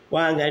nawasihi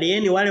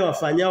waangalieni wale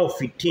wafanyao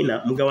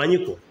fitina,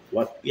 mgawanyiko,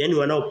 yani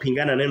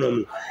wanaopingana neno la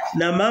Mungu,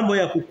 na mambo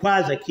ya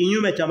kukwaza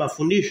kinyume cha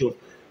mafundisho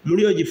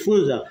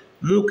mliojifunza,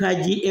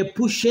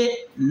 mkajiepushe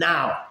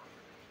nao.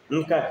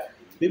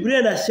 Biblia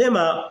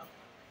inasema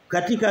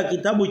katika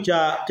kitabu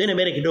cha tena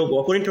mbele kidogo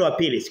Wakorintho wa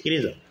pili,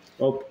 sikiliza.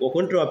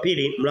 Wakorintho wa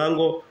pili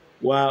mlango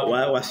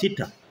wa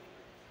 6.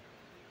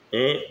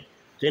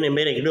 Tena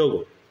mbele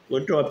kidogo.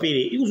 Wakorintho wa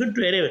pili. Ili kusudi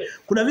tuelewe.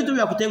 Kuna vitu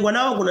vya kutengwa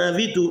nao, kuna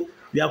vitu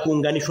vya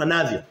kuunganishwa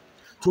navyo.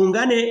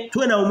 Tuungane,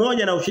 tuwe na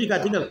umoja na ushirika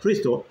katika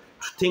Kristo,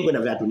 tutengwe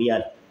na vya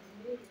duniani.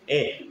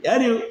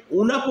 Yani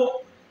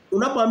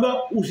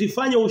unapoambiwa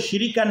usifanye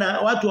ushirika na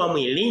watu wa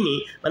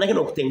mwilini, maana yake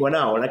ni kutengwa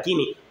nao,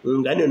 lakini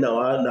uungane na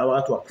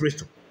watu wa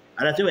Kristo.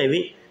 Anasema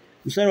hivi,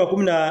 mstari wa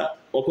 10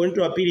 wa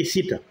Korintho wa pili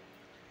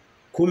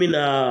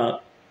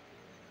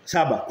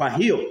 6:17. Kwa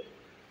hiyo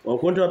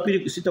Wakorintho wa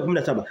pili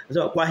 6:17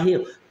 anasema, kwa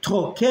hiyo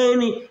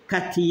tokeni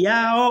kati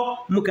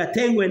yao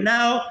mkatengwe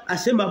nao,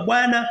 asema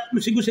Bwana,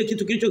 msiguse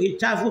kitu kilicho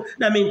kichafu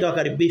na mimi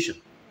nitawakaribisha.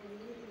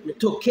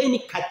 Tokeni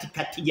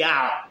katikati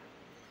yao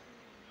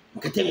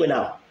mkatengwe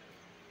nao.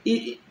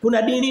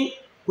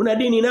 Kuna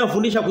dini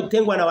inayofundisha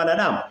kutengwa na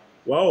wanadamu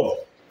waovu.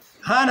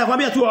 Hana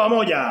kwambia tu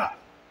wamoja.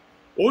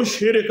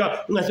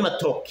 Ushirika unasema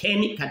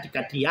tokeni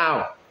katikati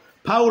yao.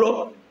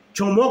 Paulo,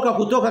 chomoka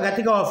kutoka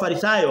katika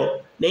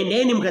Wafarisayo,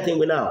 nendeni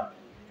mkatengwe nao.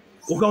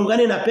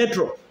 Ukaungane na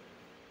Petro.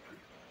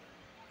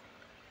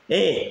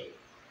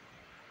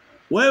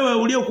 Wewe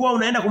uliokuwa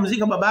unaenda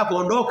kumzika babako,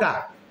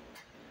 ondoka.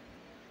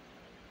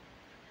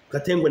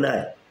 Katengwe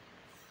naye.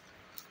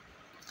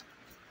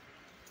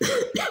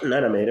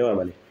 Nani ameelewa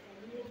mali?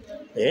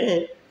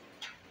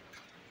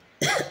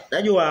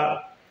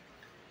 Najua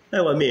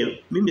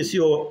mimi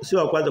sio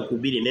wa kwanza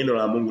kuhubiri neno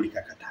la Mungu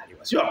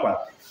likakataliwa. Sio wa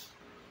kwanza.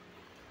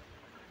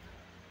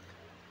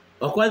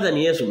 Wa kwanza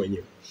ni Yesu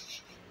mwenyewe.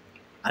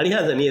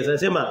 Alianza ni Yesu,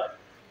 anasema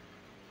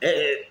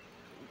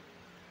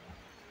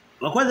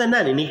wa kwanza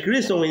nani? Ni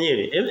Kristo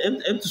mwenyewe.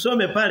 Hebu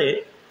tusome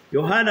pale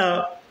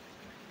Yohana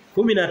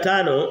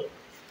 15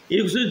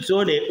 ili kusudi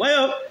tuone. Kwa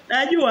hiyo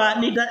najua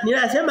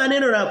ninasema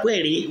neno la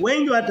kweli,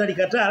 wengi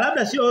watalikataa,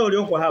 labda sio wewe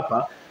ulioko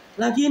hapa,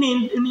 lakini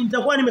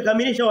nitakuwa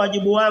nimekamilisha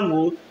wajibu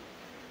wangu.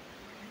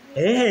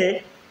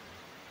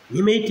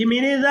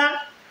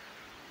 Nimeitimiliza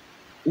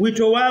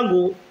wito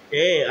wangu.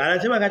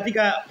 Anasema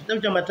katika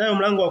kitabu cha Mathayo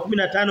mlango wa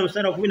 15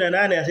 mstari wa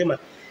 18 anasema,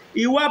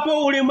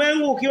 iwapo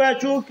ulimwengu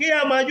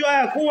ukiwachukia, majua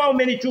ya kuwa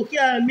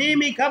umenichukia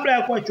mimi kabla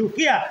ya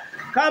kuwachukia.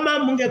 Kama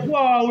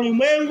mngekuwa wa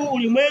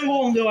ulimwengu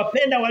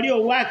ungewapenda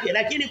walio wake,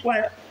 lakini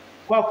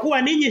kwa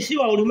kuwa ninyi si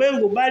wa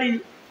ulimwengu bali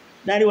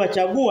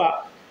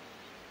naliwachagua.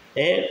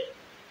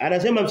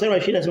 Anasema mstari wa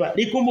 20 anasema,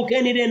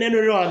 likumbukeni ile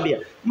neno nilowaambia,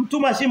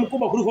 mtuma si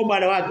mkubwa kuliko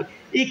bwana wake.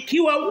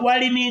 Ikiwa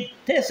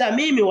walinitesa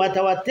mimi,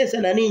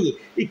 watawatesa na ninyi.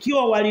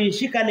 Ikiwa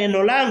walishika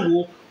neno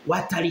langu,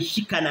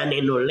 watalishika na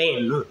neno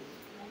lenu.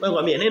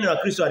 Nakwambia neno la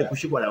Kristo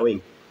halikushikwa na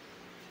wengi.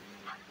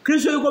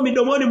 Kristo yuko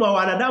midomoni mwa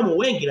wanadamu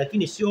wengi,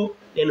 lakini sio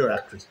neno la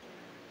Kristo.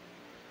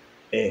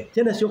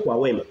 Tena sio kwa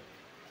wema.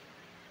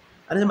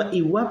 Anasema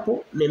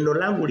iwapo neno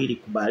langu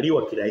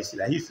lilikubaliwa kirahisi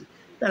rahisi,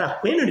 na la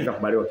kwenu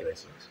litakubaliwa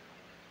kirahisi rahisi.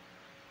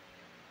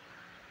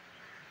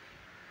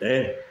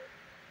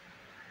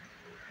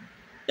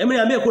 Hebu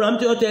niambie, kuna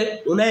mtu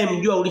yote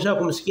unayemjua ulisha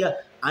kumsikia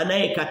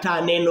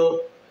anayekataa neno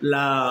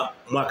la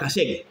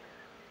Mwakasege?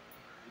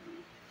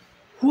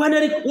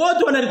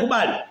 Wote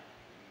wanalikubali.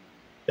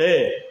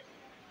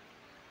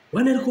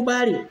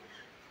 Wanalikubali.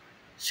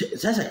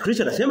 Sasa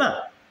Kristo anasema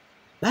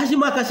basi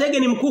Mwakasege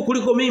ni mkuu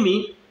kuliko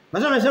mimi.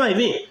 Sasa anasema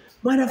hivi,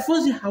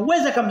 mwanafunzi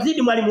hawezi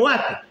kumzidi mwalimu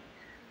wake.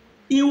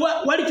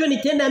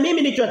 Walichonitenda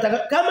mimi nilichotaka,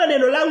 kama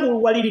neno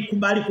langu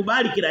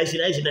walilikubali kirahisi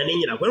rahisi, na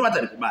ninyi na kweli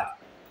watalikubali.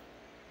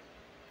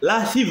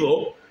 La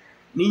sivyo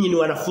ninyi ni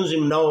wanafunzi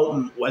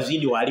mnao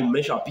wazidi walimu,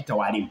 mmeshawapita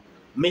walimu.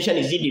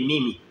 Mmeshanizidi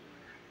mimi.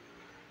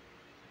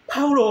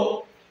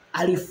 Paulo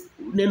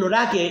neno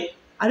lake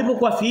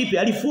alipokuwa Filipi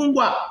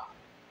alifungwa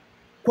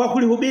kwa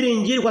kulihubiri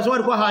injili kwa sababu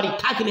alikuwa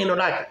hawalitaki neno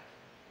lake.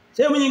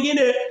 Sehemu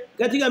nyingine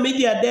katika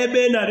miji ya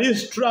Debe na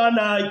Listra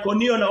na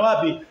Ikonio na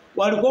wapi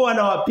walikuwa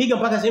wanawapiga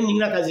mpaka sehemu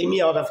nyingine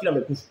akazimia, wakafikiri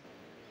amekufa.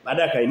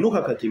 Baadaye akainuka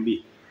akakimbia.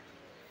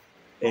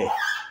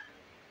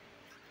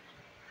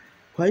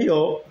 Kwa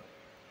hiyo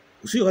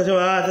usio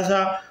kasema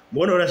sasa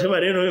mbona unasema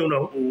neno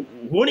wewe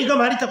huoni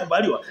kama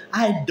halitakubaliwa?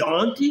 I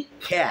don't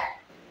care.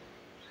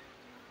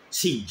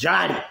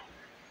 Sijali.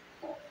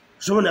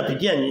 Sio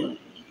napitia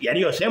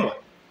yaliyosemwa.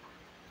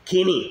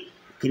 Lakini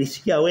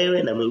kilisikia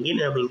wewe na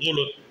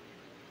mwingine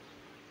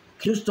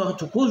Kristo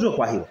atukuzwe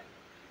kwa hiyo.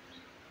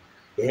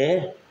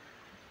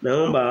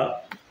 Naomba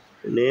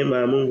neema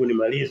ya Mungu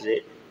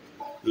nimalize.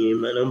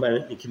 Naomba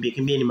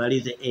nikimbie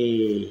nimalize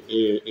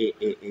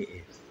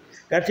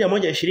Galatia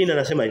 1:20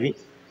 anasema hivi.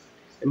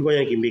 Ngoja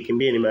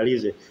nikimbie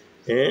nimalize.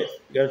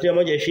 Galatia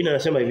 1:20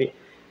 anasema hivi.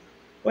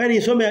 Wewe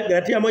nisome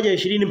Galatia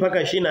 1:20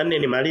 mpaka 24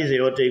 nimalize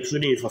yote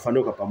ikusudi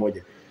nifafanuka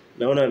pamoja.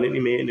 Naona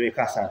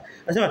nimekaa sana.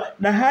 Anasema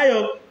na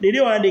hayo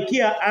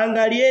nilioandikia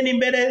angalieni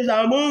mbele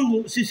za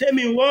Mungu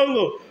sisemi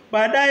uongo.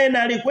 Baadaye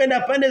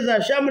nalikwenda pande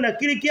za Shamu na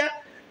Kilikia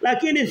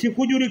lakini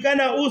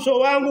sikujulikana uso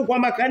wangu kwa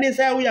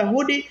makanisa ya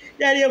Uyahudi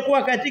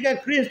yaliyokuwa katika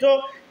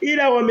Kristo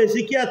ila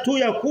wamesikia tu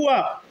ya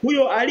kuwa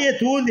huyo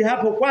aliyetuudhi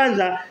hapo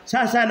kwanza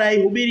sasa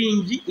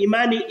anaihubiri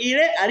imani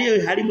ile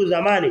aliyoiharibu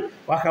zamani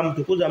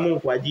wakamtukuza Mungu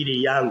kwa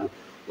ajili yangu.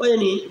 Wewe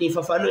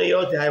nifafanue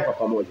yote hayo kwa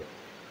pamoja.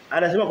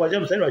 Anasema kuanzia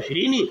mstari wa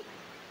 20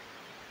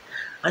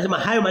 anasema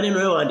hayo maneno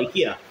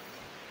yanayoandikia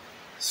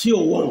sio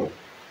uongo.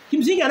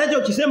 Kimsingi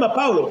anachokisema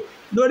Paulo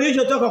ndio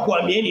nilichotoka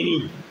kuambieni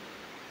ninyi.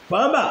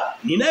 Kwamba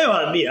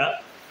ninayowaambia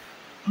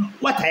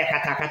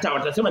watayakataa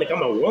watasema ni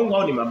kama uongo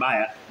au ni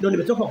mabaya. Ndio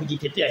nimetoka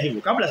kujitetea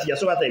hivyo kabla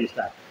sijasoma hata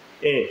mstari.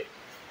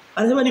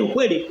 Anasema ni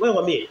ukweli wewe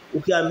mwambie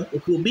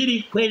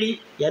ukihubiri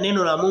kweli ya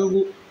neno la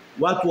Mungu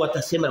watu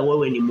watasema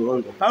wewe ni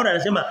muongo. Paulo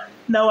anasema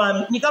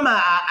ni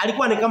kama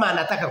alikuwa ni kama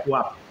anataka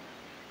kuwapa.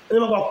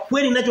 Anasema kwa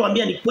kweli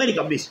ninachowaambia ni kweli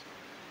kabisa.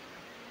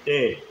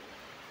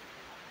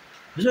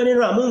 Hizo neno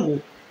la Mungu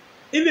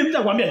hivi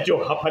mtakwambia njoo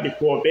hapa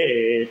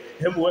nikuombee.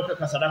 Hebu weka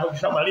kasadaka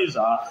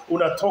ukishamaliza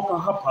unatoka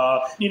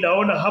hapa.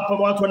 Ninaona hapa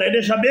watu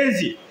wanaendesha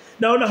Mbezi.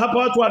 Naona hapa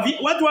watu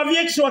wa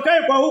VX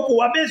wakae kwa huku,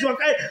 wa Mbezi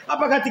wakae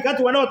hapa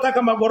katikati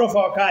wanaotaka magorofa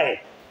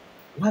wakae.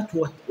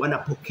 Watu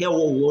wanapokea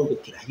huo uongo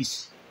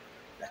kirahisi.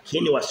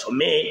 Lakini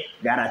wasomee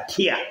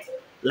Galatia.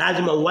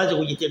 Lazima uanze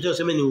kujitetea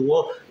useme ni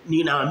uongo.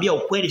 Ninawaambia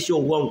ukweli sio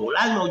uongo.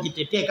 Lazima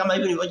ujitetee kama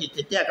hivi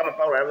nilivyojitetea kama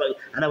Paulo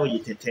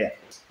anavyojitetea.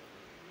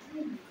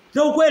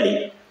 Sio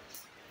ukweli.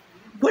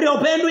 Kweli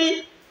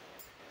upendwi?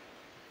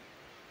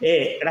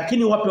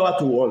 Lakini wape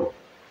watu uongo.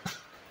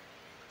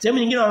 Sehemu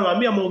nyingine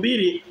wanamwambia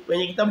Mahubiri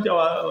kwenye kitabu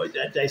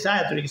cha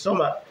Isaya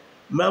tulikisoma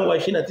mlango wa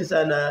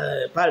 29 na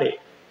pale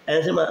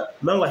anasema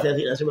mlango wa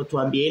 30 anasema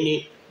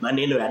tuambieni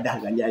maneno ya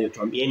danganyayo,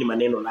 tuambieni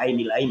maneno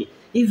laini.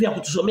 Hivi ya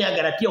kutusomea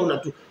Galatia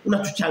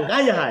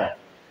unatuchanganya haya.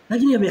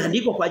 Lakini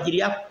yameandikwa kwa ajili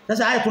yako.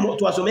 Sasa haya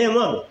tuwasomee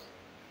ng'ombe.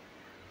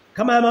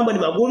 Kama haya mambo ni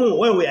magumu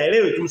wewe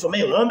uyaelewe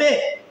tumsomee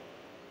ng'ombe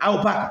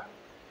au paka.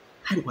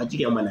 Hali kwa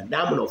ajili ya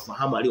mwanadamu na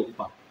ufahamu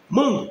aliyokupa.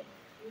 Mungu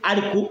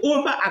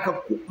alikuumba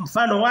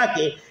mfano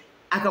wake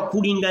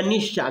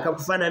akakulinganisha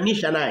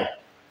akakufananisha naye.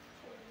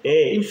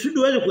 Ili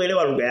uweze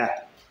kuelewa lugha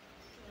yake.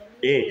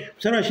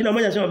 Mstari wa 21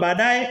 anasema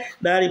baadaye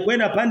na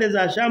alikwenda pande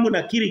za Shamu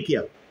na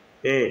Kilikia.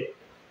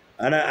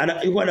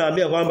 Yuko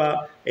anawaambia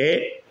kwamba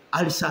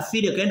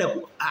alisafiri akaenda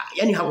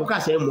yani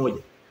hakukaa sehemu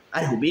moja.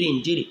 Alihubiri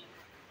injili.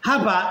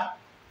 Hapa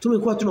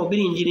tumekuwa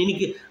tunahubiri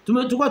injili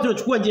tulikuwa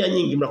tunachukua njia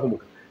nyingi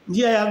mnakumbuka.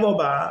 Njia ya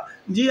Goba,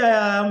 njia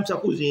ya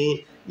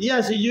Msakuzi,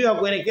 njia sijui ya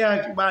kuelekea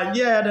Kiba,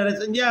 njia ya Dar es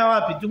Salaam, njia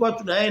wapi tulikuwa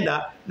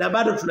tunaenda na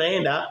bado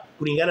tunaenda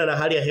kulingana na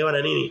hali ya hewa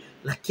na nini.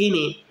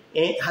 Lakini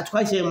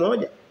hatukai sehemu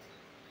moja.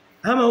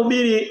 Kama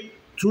hubiri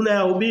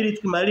tunayahubiri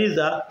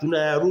tukimaliza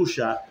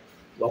tunayarusha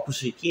wa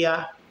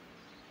kusikia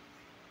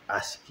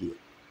asikie.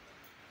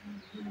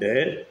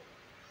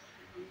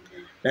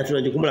 Na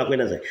tunajukumu la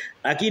kwenda zaidi.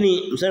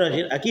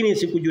 Lakini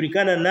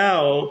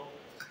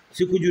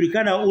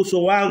sikujulikana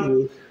uso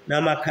wangu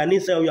na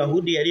makanisa ya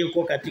Uyahudi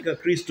yaliyokuwa katika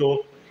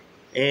Kristo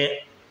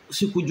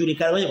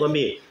sikujulikana. Ngoja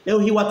nikwambie leo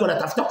hii watu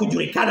wanatafuta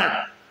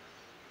kujulikana.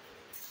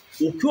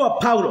 Ukiwa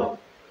Paulo,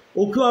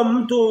 ukiwa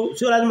mtu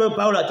sio lazima uwe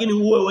Paulo lakini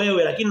uwe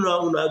wewe lakini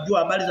unajua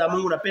habari za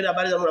Mungu, unapenda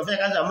habari za Mungu, unafanya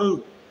kazi za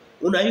Mungu,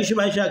 unaishi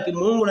maisha ya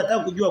kimungu, unataka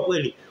kujua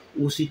kweli,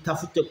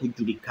 usitafute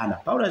kujulikana.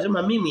 Paulo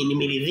anasema mimi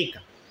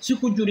nimeridhika.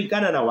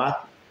 Sikujulikana na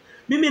watu.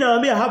 Mimi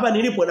nawaambia hapa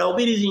nilipo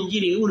nahubiri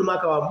injili huu ni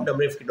mwaka wa muda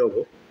mrefu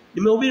kidogo.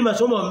 Nimehubiri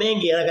masomo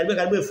mengi yanakaribia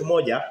karibu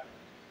 1000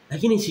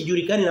 lakini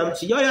sijulikani na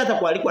sijawahi hata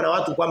kualikwa na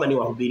watu kwamba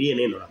niwahubirie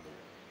neno la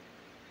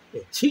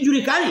Mungu.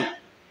 Sijulikani.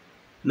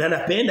 Na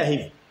napenda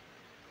hivi.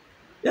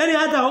 Yaani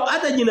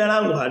hata jina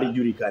langu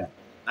halijulikani.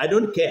 I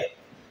don't care.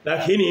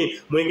 Lakini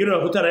mwingine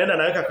unakuta anaenda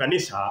anaweka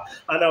kanisa,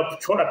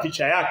 anachora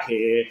picha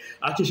yake,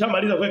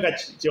 akishamaliza kuweka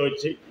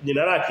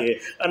jina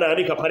lake,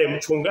 anaandika pale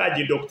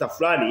mchungaji Dr.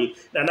 fulani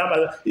na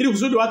namba ili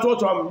kusudi watu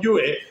wote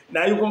wamjue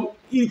na yuko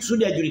ili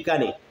kusudi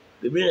ajulikane.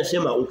 Biblia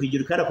inasema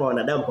ukijulikana kwa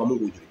wanadamu kwa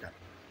Mungu ujulikane.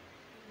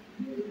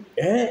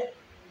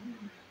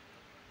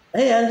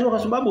 Anasema kwa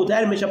sababu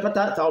tayari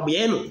umeshapata thawabu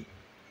yenu.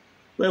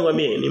 Wewe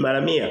mwambie ni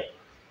mara 100.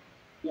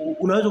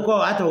 Unaweza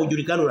kuwa hata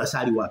hujulikana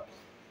unasali wapi.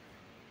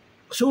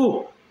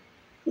 So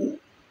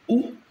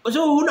Kwa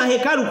sababu huna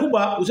hekalu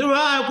kubwa, useme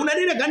kuna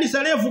lile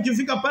kanisa refu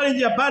ukifika pale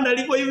njia panda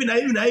liko hivi na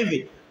hivi na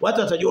hivi. Watu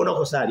watajua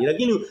unakosali.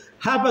 Lakini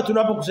hapa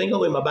tunapokusanyika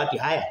kwenye mabati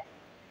haya.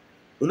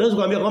 Unaweza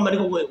kuambia kwamba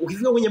niko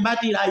ukifika kwenye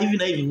bati la hivi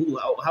na hivi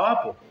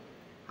hawapo.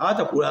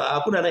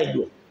 Hakuna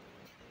anayejua.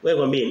 Wewe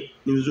kwambie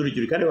ni vizuri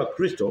kujulikana kwa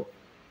Kristo.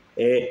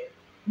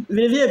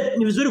 Vile vile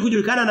ni vizuri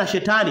kujulikana na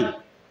shetani.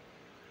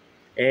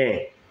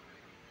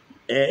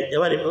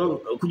 Jamani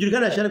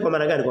kujulikana na shetani kwa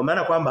maana gani? Kwa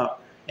maana kwamba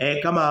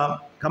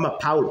kama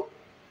Paulo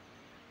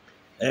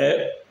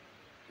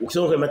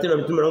ukisoma kwa Matendo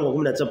ya Mitume mlango wa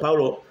 19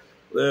 Paulo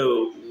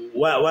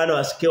wana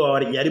wasikewa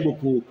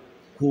walijaribu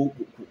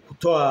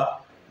kutoa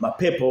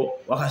mapepo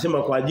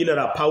wakasema kwa jina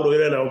la Paulo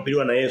yule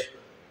anahubiriwa na Yesu.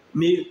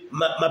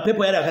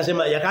 Mapepo yale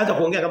akasema yakaanza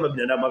kuongea kama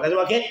binadamu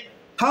akasema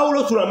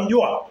Paulo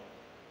tunamjua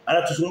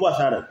anatusumbua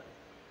sana.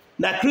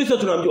 Na Kristo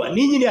tunamjua.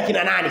 Ninyi ni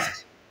akina nani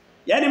sasa?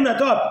 Yaani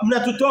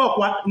mnatutoa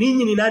kwa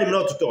ninyi ni nani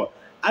mnaotutoa?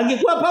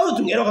 Angekuwa Paulo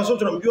tungeelewa kwa sababu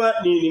tunamjua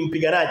ni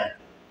mpiganaji.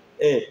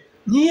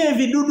 Nyie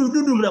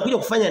vidudu mnakuja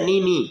kufanya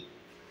nini?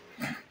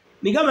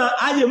 Ni kama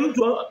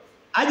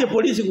aje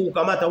polisi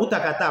kukukamata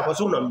hutakataa kwa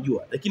sababu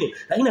unamjua. Lakini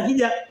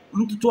akija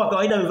mtu tu wa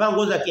kawaida amevaa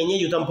nguo za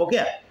kienyeji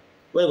utampokea?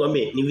 Wewe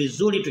ngombe ni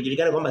vizuri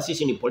tujulikane kwamba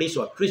sisi ni polisi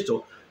wa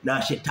Kristo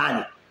na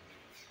shetani.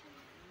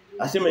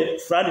 Aseme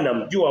fulani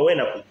namjua wewe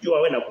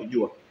na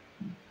kujua.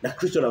 Na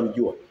Kristo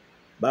namjua.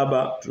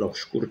 Baba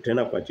tunakushukuru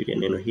tena kwa ajili ya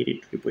neno hili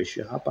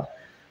tulipoishia hapa.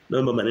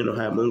 Naomba maneno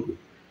haya Mungu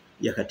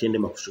yakatende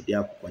makusudi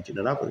yako kwa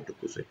jina lako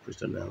litukuzwe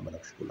Kristo na naomba na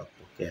kushukuru na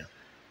kupokea.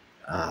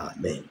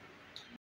 Amen.